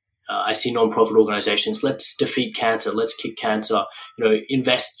 I see non-profit organizations, let's defeat cancer, let's kick cancer,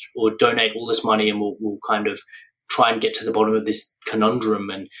 invest or donate all this money and we'll kind of try and get to the bottom of this conundrum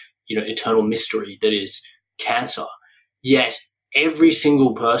and, eternal mystery that is cancer. Yet every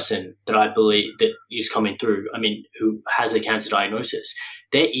single person that I believe that is coming through, who has a cancer diagnosis,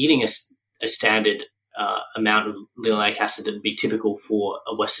 they're eating a standard amount of linoleic acid that would be typical for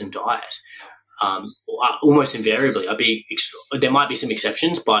a Western diet. Almost invariably, there might be some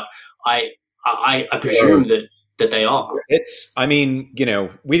exceptions, but I presume that they are.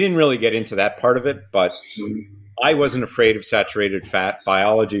 We didn't really get into that part of it, but I wasn't afraid of saturated fat.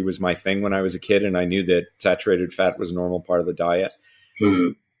 Biology was my thing when I was a kid, and I knew that saturated fat was a normal part of the diet.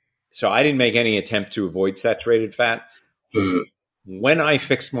 So I didn't make any attempt to avoid saturated fat. When I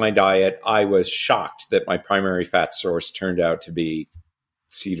fixed my diet, I was shocked that my primary fat source turned out to be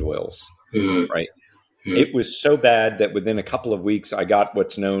seed oils, right? It was so bad that within a couple of weeks, I got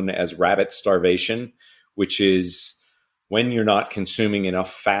what's known as rabbit starvation, which is when you're not consuming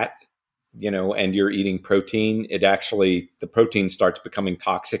enough fat and you're eating protein, the protein starts becoming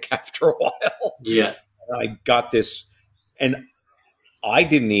toxic after a while. Yeah. And I got this, and I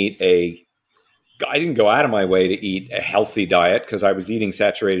didn't go out of my way to eat a healthy diet because I was eating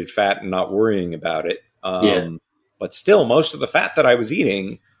saturated fat and not worrying about it. But still, most of the fat that I was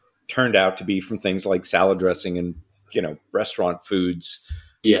eating turned out to be from things like salad dressing and, restaurant foods.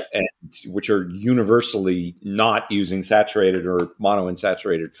 Yeah. And which are universally not using saturated or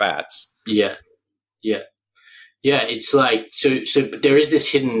monounsaturated fats. Yeah. Yeah. Yeah. It's like, so there is this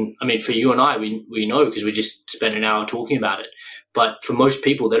hidden, I mean, for you and I, we know because we just spent an hour talking about it. But for most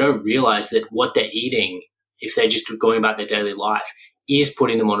people, they don't realize that what they're eating, if they're just going about their daily life, is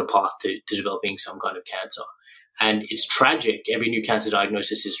putting them on a path to developing some kind of cancer. And it's tragic. Every new cancer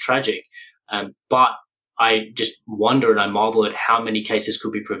diagnosis is tragic. But I just wonder and I marvel at how many cases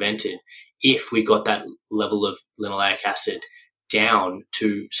could be prevented if we got that level of linoleic acid down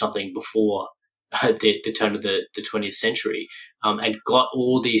to something before the turn of the 20th century, and got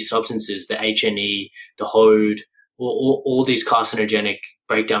all these substances, the HNE, the HODE, all these carcinogenic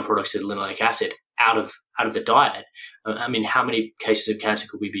breakdown products of linoleic acid out of the diet. I mean, how many cases of cancer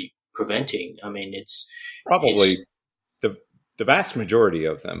could we be preventing? I mean, it's probably the vast majority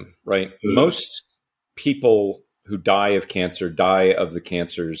of them, right? Mm-hmm. Most people who die of cancer die of the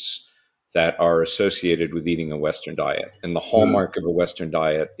cancers that are associated with eating a Western diet. And the hallmark of a Western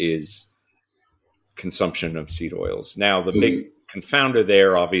diet is consumption of seed oils. Now, the big confounder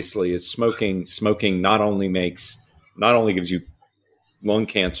there, obviously, is smoking. Smoking not only gives you lung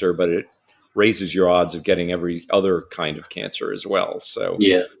cancer, but it raises your odds of getting every other kind of cancer as well. So,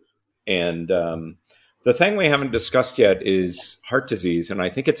 yeah. And the thing we haven't discussed yet is heart disease. And I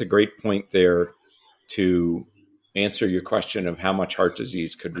think it's a great point there to answer your question of how much heart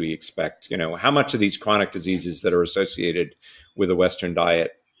disease could we expect? How much of these chronic diseases that are associated with a Western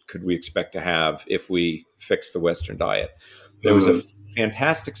diet could we expect to have if we fix the Western diet? There was a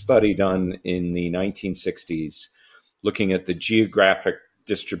fantastic study done in the 1960s looking at the geographic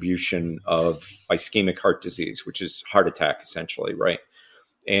distribution of ischemic heart disease, which is heart attack, essentially, right?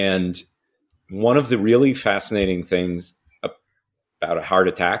 And one of the really fascinating things about a heart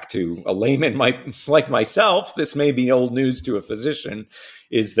attack to a layman like myself, this may be old news to a physician,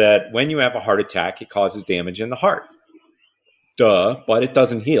 is that when you have a heart attack, it causes damage in the heart. Duh, but it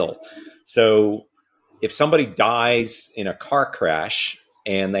doesn't heal. So if somebody dies in a car crash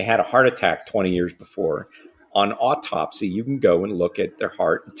and they had a heart attack 20 years before, on autopsy, you can go and look at their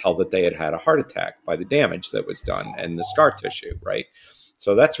heart and tell that they had a heart attack by the damage that was done and the scar tissue, right?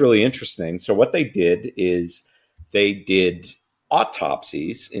 So that's really interesting. So what they did is they did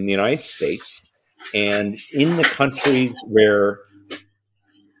autopsies in the United States and in the countries where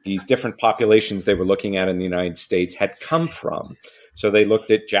these different populations they were looking at in the United States had come from. So they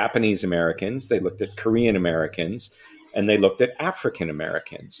looked at Japanese Americans, they looked at Korean Americans, and they looked at African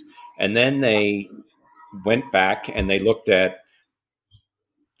Americans. And then they went back and they looked at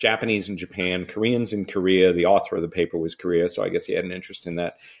Japanese in Japan, Koreans in Korea. The author of the paper was Korea, so I guess he had an interest in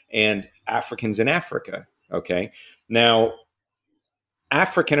that. And Africans in Africa. Okay. Now,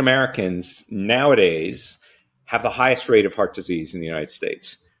 African Americans nowadays have the highest rate of heart disease in the United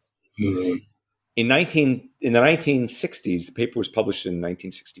States. Mm-hmm. In the 1960s, the paper was published in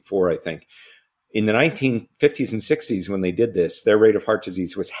 1964, I think. In the 1950s and 60s, when they did this, their rate of heart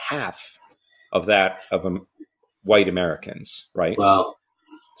disease was half of that of white Americans, right? Wow.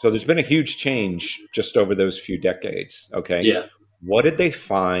 So there's been a huge change just over those few decades, okay? Yeah. What did they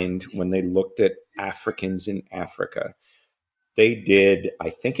find when they looked at Africans in Africa? They did, I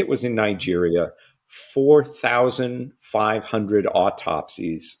think it was in Nigeria, 4,500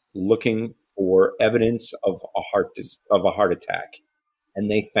 autopsies looking for evidence of a heart attack, and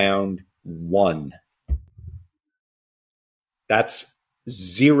they found one. That's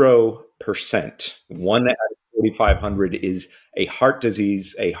 0%. 1 out of 4,500 is a heart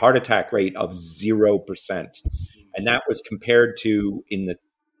attack rate of 0%, and that was compared to in the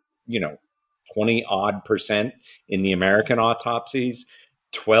 20 odd percent in the American autopsies,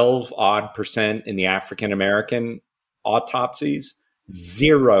 12 odd percent in the African American autopsies,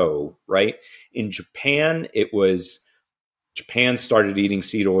 0, right? In Japan, Japan started eating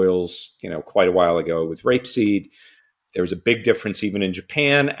seed oils, quite a while ago with rapeseed. There was a big difference even in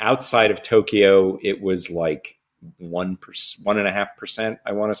Japan. Outside of Tokyo, it was like 1.5%,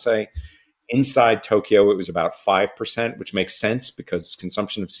 I want to say. Inside Tokyo, it was about 5%, which makes sense because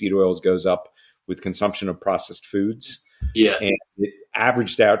consumption of seed oils goes up with consumption of processed foods. Yeah. And it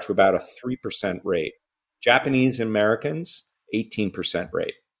averaged out to about a 3% rate. Japanese Americans, 18%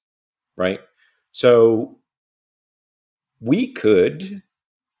 rate, right? So we could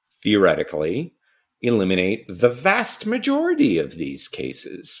theoretically eliminate the vast majority of these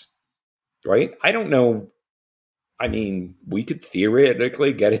cases, right? I don't know. I mean, we could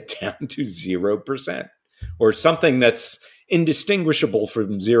theoretically get it down to 0% or something that's indistinguishable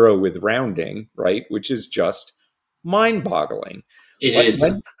from zero with rounding, right? Which is just mind-boggling. It But is.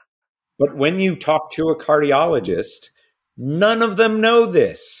 when you talk to a cardiologist, none of them know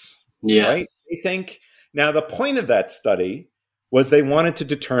this, Yeah. right? They think, now the point of that study was they wanted to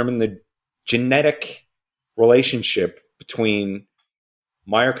determine the genetic relationship between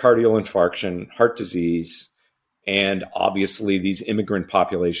myocardial infarction, heart disease, and obviously these immigrant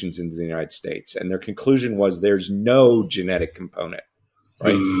populations into the United States. And their conclusion was there's no genetic component,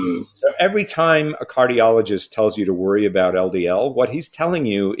 right? So every time a cardiologist tells you to worry about LDL, what he's telling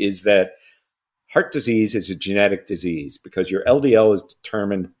you is that heart disease is a genetic disease because your LDL is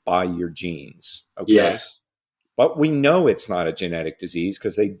determined by your genes. Okay. Yes. But we know it's not a genetic disease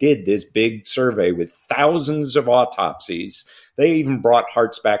because they did this big survey with thousands of autopsies. They even brought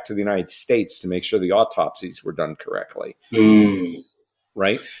hearts back to the United States to make sure the autopsies were done correctly.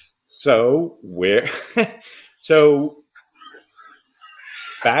 Right? So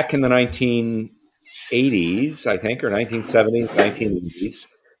back in the 1980s, I think, or 1970s, 1980s,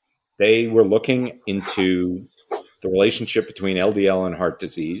 they were looking into the relationship between LDL and heart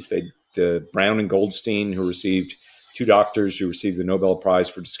disease. The Brown and Goldstein, two doctors who received the Nobel Prize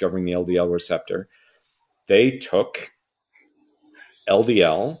for discovering the LDL receptor, they took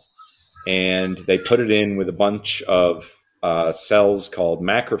LDL and they put it in with a bunch of cells called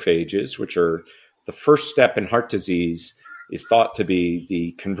macrophages, which are the first step in heart disease, is thought to be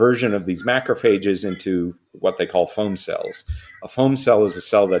the conversion of these macrophages into what they call foam cells. A foam cell is a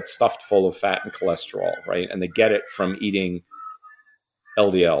cell that's stuffed full of fat and cholesterol, right? And they get it from eating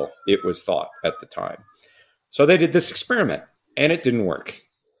LDL, it was thought at the time. So they did this experiment, and it didn't work.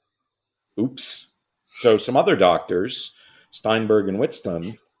 Oops. So some other doctors, Steinberg and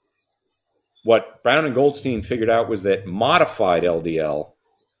Whitstone, what Brown and Goldstein figured out was that modified LDL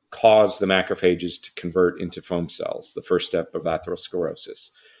caused the macrophages to convert into foam cells, the first step of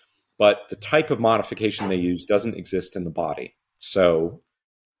atherosclerosis. But the type of modification they use doesn't exist in the body. So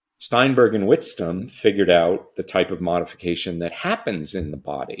Steinberg and Whitstone figured out the type of modification that happens in the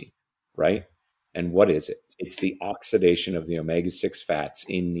body, right? And what is it? It's the oxidation of the omega-6 fats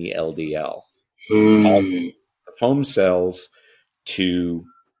in the LDL. The foam cells to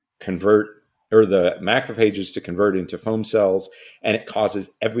convert, or the macrophages to convert into foam cells, and it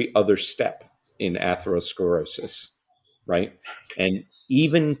causes every other step in atherosclerosis, right? And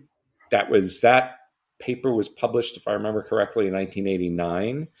even that paper was published, if I remember correctly, in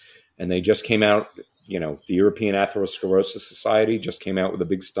 1989, and they just came out, the European Atherosclerosis Society just came out with a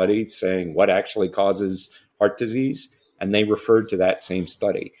big study saying what actually causes heart disease, and they referred to that same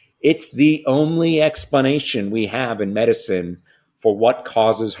study. It's the only explanation we have in medicine for what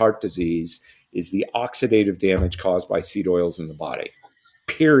causes heart disease is the oxidative damage caused by seed oils in the body.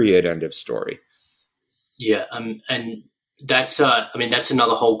 Period. End of story. Yeah, and that's that's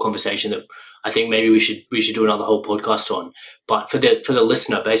another whole conversation that I think maybe we should do another whole podcast on. But for the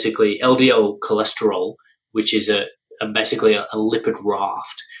listener, basically LDL cholesterol, which is basically a lipid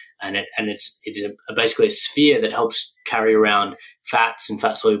raft, and it's basically a sphere that helps carry around fats and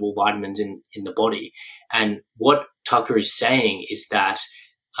fat soluble vitamins in the body. And what Tucker is saying is that,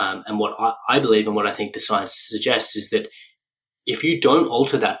 and what I believe and what I think the science suggests is that if you don't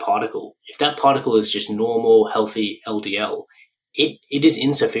alter that particle, if that particle is just normal, healthy LDL, it is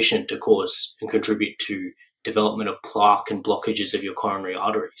insufficient to cause and contribute to development of plaque and blockages of your coronary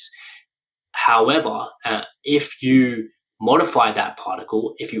arteries. However, if you modify that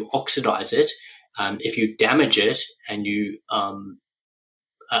particle, if you oxidize it, if you damage it, and you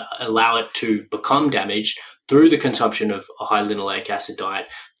allow it to become damaged through the consumption of a high linoleic acid diet,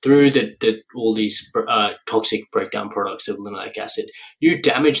 through all these toxic breakdown products of linoleic acid, you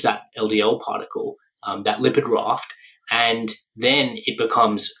damage that LDL particle, that lipid raft, and then it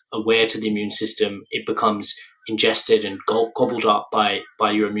becomes aware to the immune system. It becomes ingested and gobbled up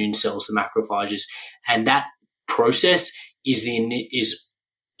by your immune cells, the macrophages, and that process is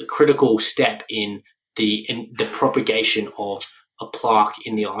a critical step in the propagation of a plaque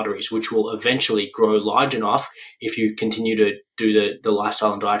in the arteries, which will eventually grow large enough if you continue to do the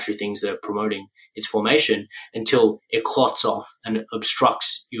lifestyle and dietary things that are promoting its formation, until it clots off and it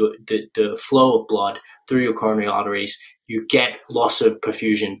obstructs the flow of blood through your coronary arteries. You get loss of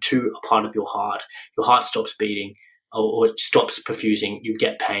perfusion to a part of your heart. Your heart stops beating, or it stops perfusing. You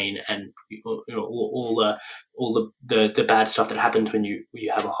get pain, and all the bad stuff that happens when you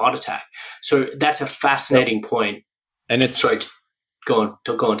have a heart attack. So that's a fascinating point. And it's Go on,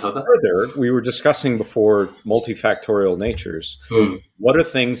 Tucker. Further, we were discussing before multifactorial natures. What are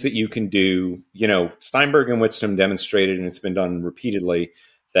things that you can do? Steinberg and Whitstone demonstrated, and it's been done repeatedly,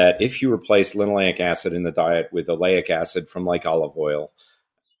 that if you replace linoleic acid in the diet with oleic acid from like olive oil,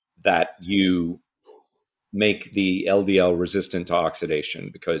 that you make the LDL resistant to oxidation,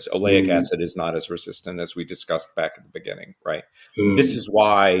 because oleic acid is not as resistant as we discussed back at the beginning, right? This is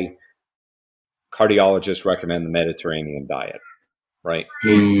why cardiologists recommend the Mediterranean diet, right?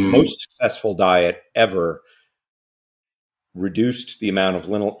 Most successful diet ever reduced the amount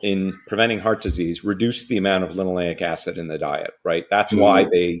of in preventing heart disease, reduced the amount of linoleic acid in the diet, right? That's why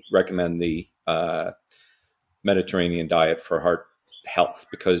they recommend the Mediterranean diet for heart health,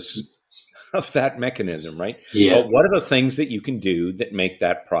 because of that mechanism, right? Yeah. But what are the things that you can do that make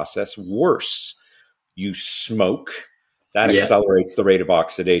that process worse? You smoke, that accelerates the rate of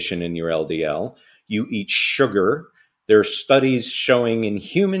oxidation in your LDL. You eat sugar. There are studies showing in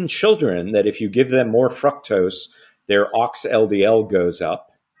human children that if you give them more fructose, their ox-LDL goes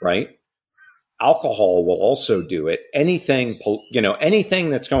up, right? Alcohol will also do it. Anything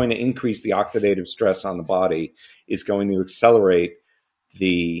that's going to increase the oxidative stress on the body is going to accelerate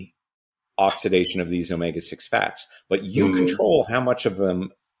the oxidation of these omega-6 fats. But you control how much of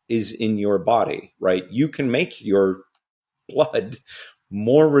them is in your body, right? You can make your blood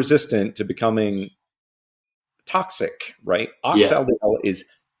more resistant to becoming toxic, right? Ox-LDL is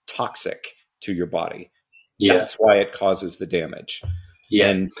toxic to your body. That's why it causes the damage.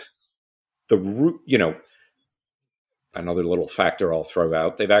 And the root, another little factor I'll throw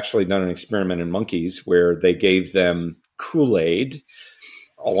out, they've actually done an experiment in monkeys where they gave them Kool-Aid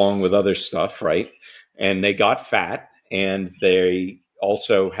along with other stuff, right? And they got fat, and they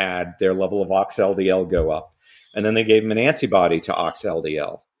also had their level of ox-LDL go up. And then they gave them an antibody to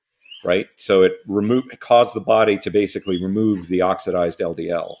ox-LDL, right? So it caused the body to basically remove the oxidized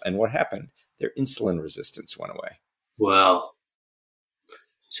LDL. And what happened? Their insulin resistance went away. Wow.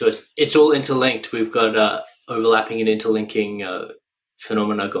 So it's all interlinked. We've got overlapping and interlinking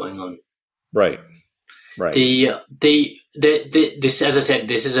phenomena going on. Right. This, as I said,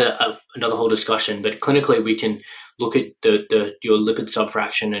 this is another whole discussion. But clinically, we can look at your lipid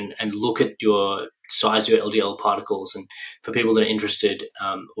subfraction and look at your size of your LDL particles. And for people that are interested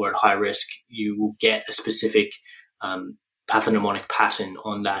or at high risk, you will get a specific pathognomonic pattern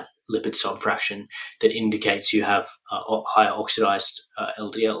on that lipid subfraction that indicates you have higher oxidized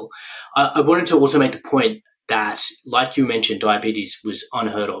LDL. I wanted to also make the point that, like you mentioned, diabetes was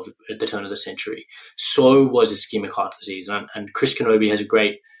unheard of at the turn of the century. So was ischemic heart disease. And Chris Kenobi has a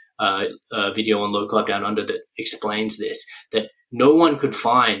great video on Low Carb Down Under that explains this, that no one could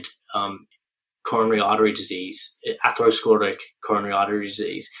find coronary artery disease, atherosclerotic coronary artery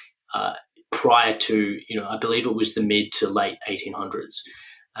disease, prior to, I believe it was the mid to late 1800s.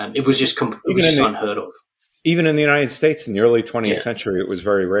 It was just unheard of. Even in the United States in the early 20th century, it was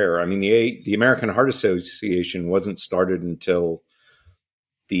very rare. I mean, the American Heart Association wasn't started until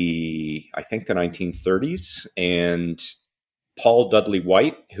I think the 1930s. And Paul Dudley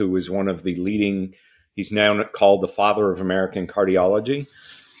White, who was one of the leading, he's now called the father of American cardiology.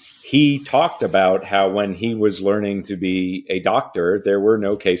 He talked about how when he was learning to be a doctor, there were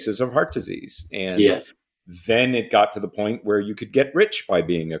no cases of heart disease. And then it got to the point where you could get rich by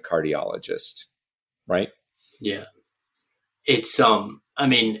being a cardiologist, right? Yeah. It's, and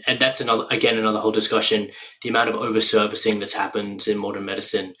that's another whole discussion, the amount of over-servicing that's happened in modern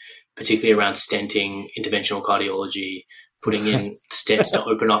medicine, particularly around stenting, interventional cardiology, putting in stents to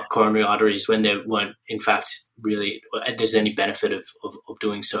open up coronary arteries when there weren't, in fact, really, there's any benefit of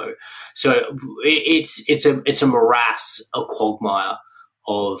doing so. So it's a morass, a quagmire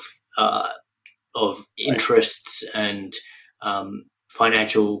of interests and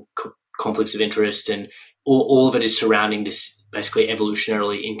financial conflicts of interest, and all of it is surrounding this basically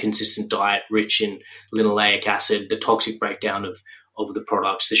evolutionarily inconsistent diet rich in linoleic acid, the toxic breakdown of the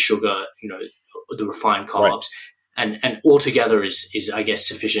products, the sugar, the refined carbs, and altogether is I guess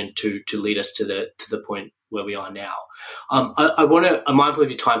sufficient to lead us to the point where we are now. I'm mindful of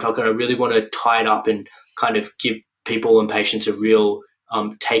your time, Tucker, and I really want to tie it up and kind of give people and patients a real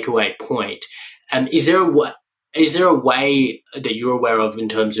takeaway point. Is there a way that you're aware of in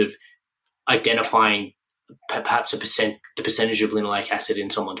terms of identifying perhaps the percentage of linoleic acid in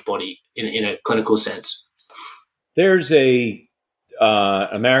someone's body in a clinical sense? There's a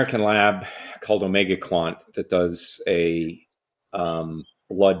American lab called Omega Quant that does a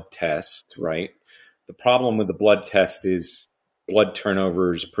blood test, right? The problem with the blood test is blood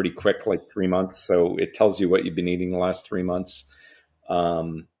turnover is pretty quick, like 3 months. So it tells you what you've been eating the last 3 months.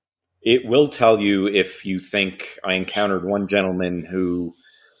 It will tell you if you think. I encountered one gentleman who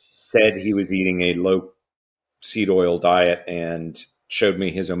said he was eating a low seed oil diet and showed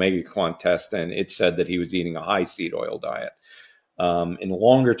me his omega quant test, and it said that he was eating a high seed oil diet. In the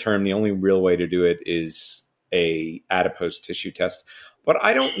longer term, the only real way to do it is a adipose tissue test. But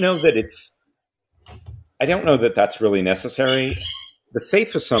I don't know that that's really necessary. The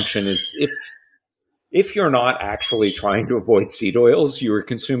safe assumption is if you're not actually trying to avoid seed oils, you are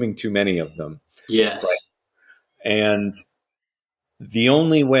consuming too many of them. Yes. Right? And the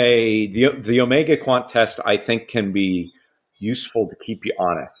only way, the omega quant test, I think, can be useful to keep you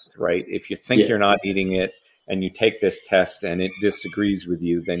honest, right? If you think you're not eating it and you take this test and it disagrees with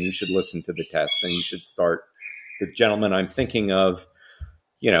you, then you should listen to the test and you should start. The gentleman I'm thinking of,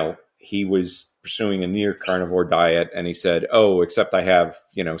 he was pursuing a near carnivore diet, and he said, "Oh, except I have,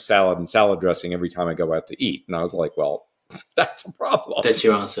 salad and salad dressing every time I go out to eat." And I was like, "Well, that's a problem." That's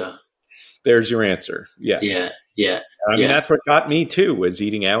your answer. There's your answer. Yes. Yeah. I mean, that's what got me too, was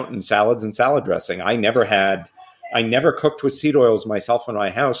eating out and salads and salad dressing. I never cooked with seed oils myself in my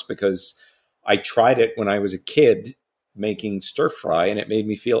house because I tried it when I was a kid making stir fry, and it made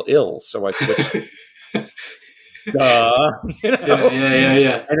me feel ill. So I switched. Yeah.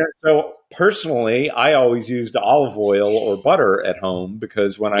 And so personally, I always used olive oil or butter at home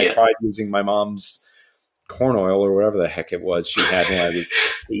because when I tried using my mom's corn oil or whatever the heck it was she had when I was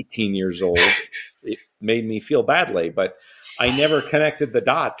 18 years old, it made me feel badly. But I never connected the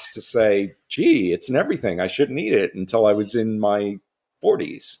dots to say, gee, it's in everything. I shouldn't eat it until I was in my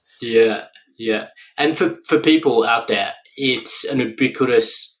 40s. Yeah. And for people out there, it's an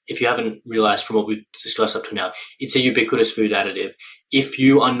ubiquitous, if you haven't realized from what we've discussed up to now, it's a ubiquitous food additive. If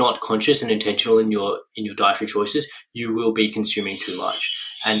you are not conscious and intentional in your dietary choices, you will be consuming too much.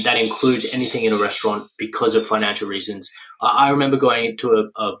 And that includes anything in a restaurant because of financial reasons. I remember going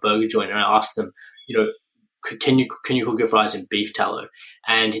to a burger joint and I asked them, can you cook your fries in beef tallow?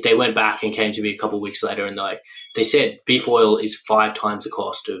 And they went back and came to me a couple of weeks later, and they said beef oil is 5 times the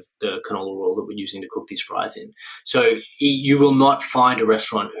cost of the canola oil that we're using to cook these fries in. So you will not find a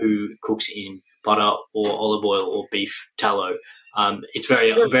restaurant who cooks in butter or olive oil or beef tallow. It's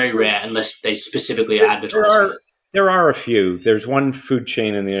very, very rare unless they specifically advertise it. There are a few. There's one food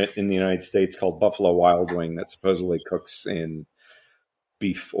chain in the United States called Buffalo Wild Wing that supposedly cooks in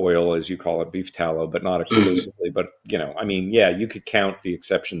beef oil, as you call it, beef tallow, but not exclusively. But you could count the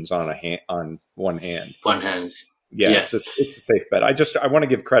exceptions on one hand. One hand. Yeah. It's a safe bet. I want to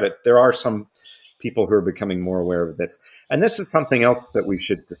give credit. There are some people who are becoming more aware of this, and this is something else that we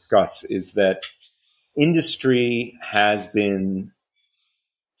should discuss. Is that industry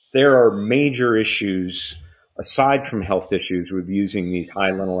there are major issues aside from health issues with using these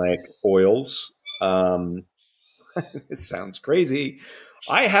high linoleic oils. This sounds crazy.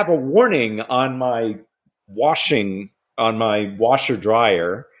 I have a warning on my washer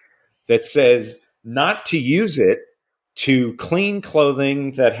dryer that says not to use it to clean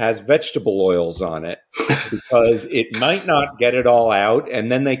clothing that has vegetable oils on it because it might not get it all out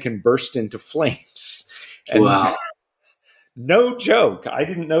and then they can burst into flames. And wow. No joke. I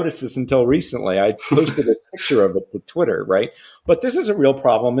didn't notice this until recently. I posted a picture of it to Twitter, right? But this is a real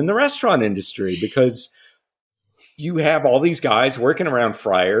problem in the restaurant industry because you have all these guys working around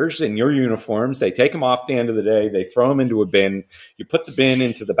fryers in your uniforms. They take them off at the end of the day. They throw them into a bin. You put the bin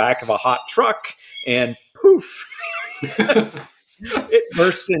into the back of a hot truck and poof, it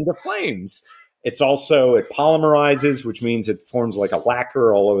bursts into flames. It polymerizes, which means it forms like a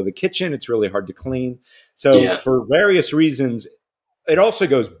lacquer all over the kitchen. It's really hard to clean. So for various reasons, it also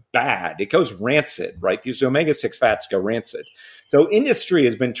goes bad. It goes rancid, right? These omega-6 fats go rancid. So industry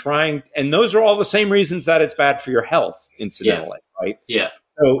has been trying, and those are all the same reasons that it's bad for your health, incidentally, right? Yeah.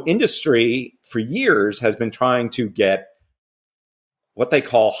 So industry for years has been trying to get what they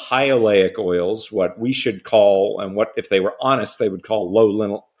call high oleic oils, what we should call, and what if they were honest, they would call low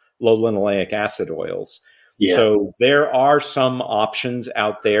linoleic acid oils. Yeah. So there are some options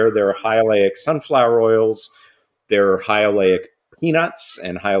out there. There are high oleic sunflower oils. There are high oleic peanuts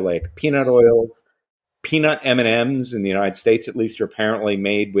and high oleic peanut oils. Peanut M&Ms in the United States, at least, are apparently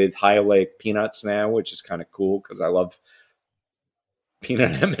made with high oleic peanuts now, which is kind of cool because I love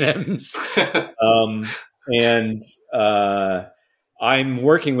peanut M&Ms. I'm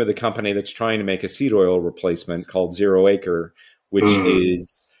working with a company that's trying to make a seed oil replacement called Zero Acre, which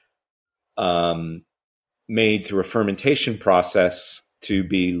is made through a fermentation process to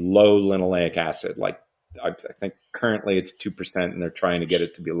be low linoleic acid. Like I think currently it's 2%, and they're trying to get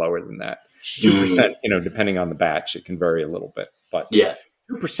it to be lower than that. 2%, depending on the batch, it can vary a little bit, but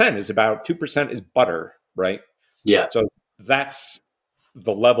 2% is butter, right? Yeah. So that's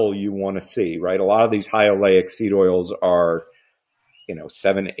the level you want to see, right? A lot of these high oleic seed oils are,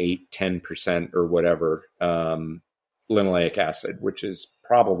 7, 8, 10% or whatever linoleic acid, which is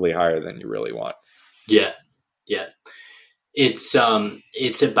probably higher than you really want. Yeah. Yeah. It's a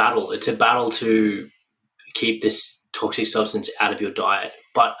battle. It's a battle to keep this toxic substance out of your diet.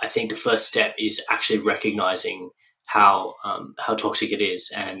 But I think the first step is actually recognizing how toxic it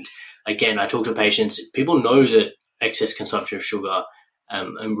is. And again, I talk to patients. People know that excess consumption of sugar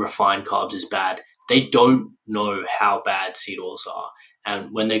and refined carbs is bad. They don't know how bad seed oils are.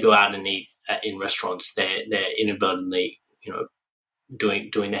 And when they go out and eat in restaurants, they're inadvertently,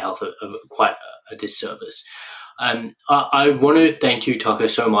 doing their health quite a disservice. I want to thank you, Tucker,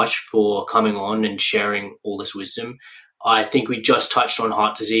 so much for coming on and sharing all this wisdom. I think we just touched on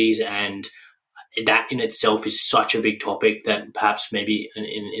heart disease, and that in itself is such a big topic that perhaps maybe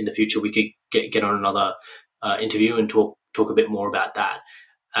in the future we could get on another interview and talk a bit more about that.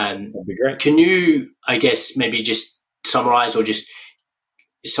 That'd be great. Can you, I guess, maybe just summarize,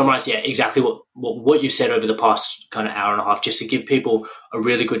 exactly what you've said over the past kind of hour and a half, just to give people a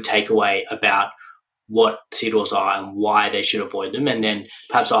really good takeaway about what seed oils are and why they should avoid them. And then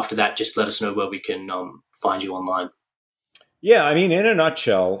perhaps after that, just let us know where we can find you online. Yeah, I mean, in a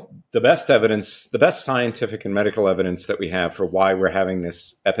nutshell, the best scientific and medical evidence that we have for why we're having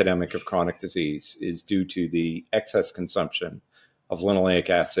this epidemic of chronic disease is due to the excess consumption of linoleic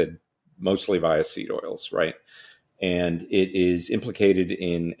acid, mostly via seed oils, right? And it is implicated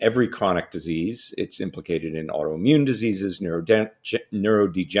in every chronic disease. It's implicated in autoimmune diseases,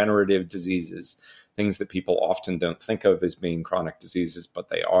 neurodegenerative diseases, things that people often don't think of as being chronic diseases, but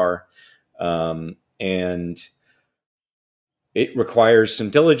they are. And it requires some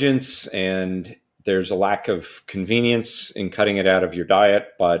diligence, and there's a lack of convenience in cutting it out of your diet.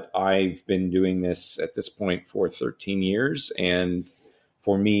 But I've been doing this at this point for 13 years. And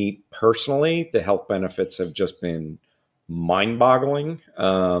for me personally, the health benefits have just been mind-boggling.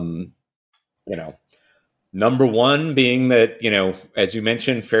 Number one being that, as you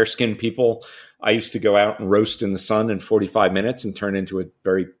mentioned, fair-skinned people, I used to go out and roast in the sun in 45 minutes and turn into a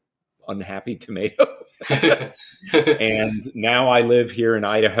very unhappy tomato. And now I live here in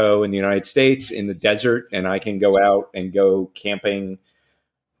Idaho in the United States in the desert, and I can go out and go camping.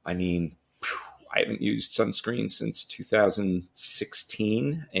 I mean, I haven't used sunscreen since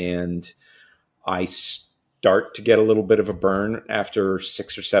 2016, and I start to get a little bit of a burn after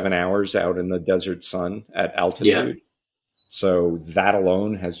 6 or 7 hours out in the desert sun at altitude. Yeah. So that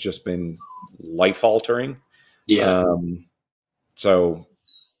alone has just been life altering. Yeah.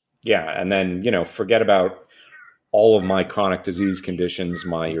 And then, forget about all of my chronic disease conditions,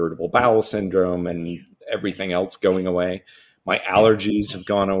 my irritable bowel syndrome and everything else going away. My allergies have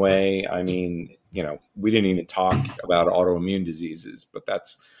gone away. I mean, we didn't even talk about autoimmune diseases, but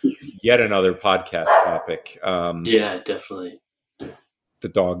that's yet another podcast topic. Yeah, definitely. The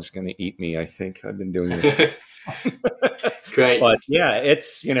dog's going to eat me, I think. I've been doing this. Great. But yeah,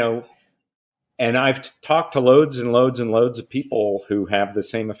 it's, and I've talked to loads and loads and loads of people who have the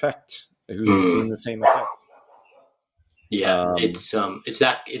same effect, who've seen the same effect. Yeah, it's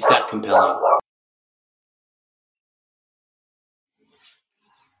that compelling.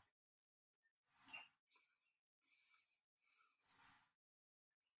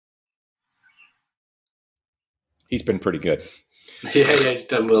 He's been pretty good. Yeah, he's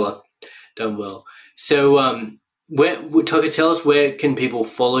done well. So, Tucker, tell us, where can people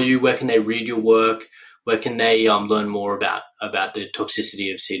follow you? Where can they read your work? Where can they learn more about the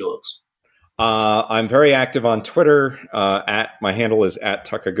toxicity of seed oils? I'm very active on Twitter. My handle is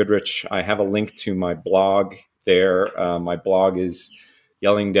 @Tucker Goodrich. I have a link to my blog there. My blog is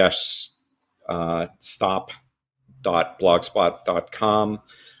yelling-stop.blogspot.com.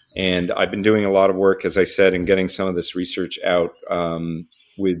 And I've been doing a lot of work, as I said, in getting some of this research out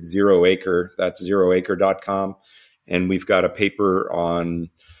with Zero Acre. That's zeroacre.com. And we've got a paper on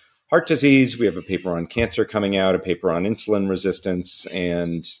heart disease. We have a paper on cancer coming out, a paper on insulin resistance,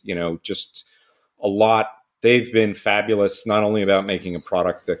 and, just a lot. They've been fabulous, not only about making a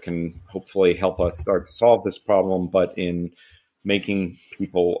product that can hopefully help us start to solve this problem, but in making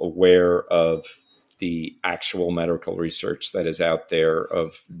people aware of the actual medical research that is out there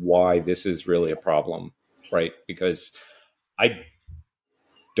of why this is really a problem, right? Because I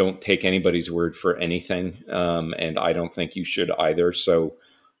don't take anybody's word for anything, and I don't think you should either. So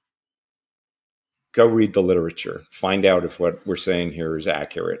go read the literature, find out if what we're saying here is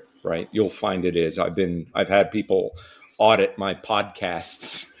accurate, right? You'll find it is. I've had people audit my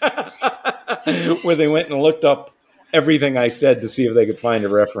podcasts where they went and looked up everything I said to see if they could find a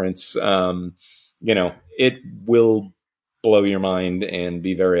reference. It will blow your mind and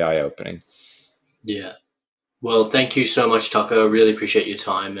be very eye-opening. Yeah. Well, thank you so much, Tucker. I really appreciate your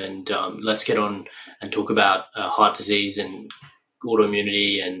time. And let's get on and talk about heart disease and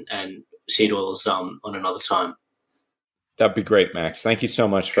autoimmunity and seed oils on another time. That'd be great, Max. Thank you so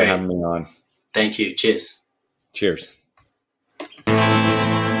much for having me on. Thank you. Cheers. Cheers.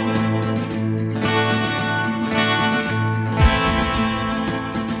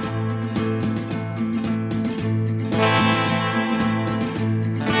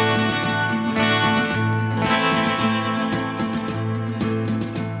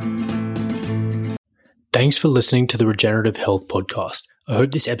 Thanks for listening to the Regenerative Health Podcast. I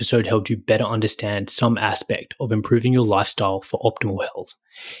hope this episode helped you better understand some aspect of improving your lifestyle for optimal health.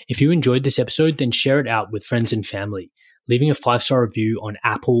 If you enjoyed this episode, then share it out with friends and family. Leaving a 5-star review on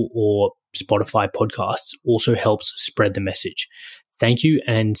Apple or Spotify podcasts also helps spread the message. Thank you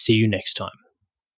and see you next time.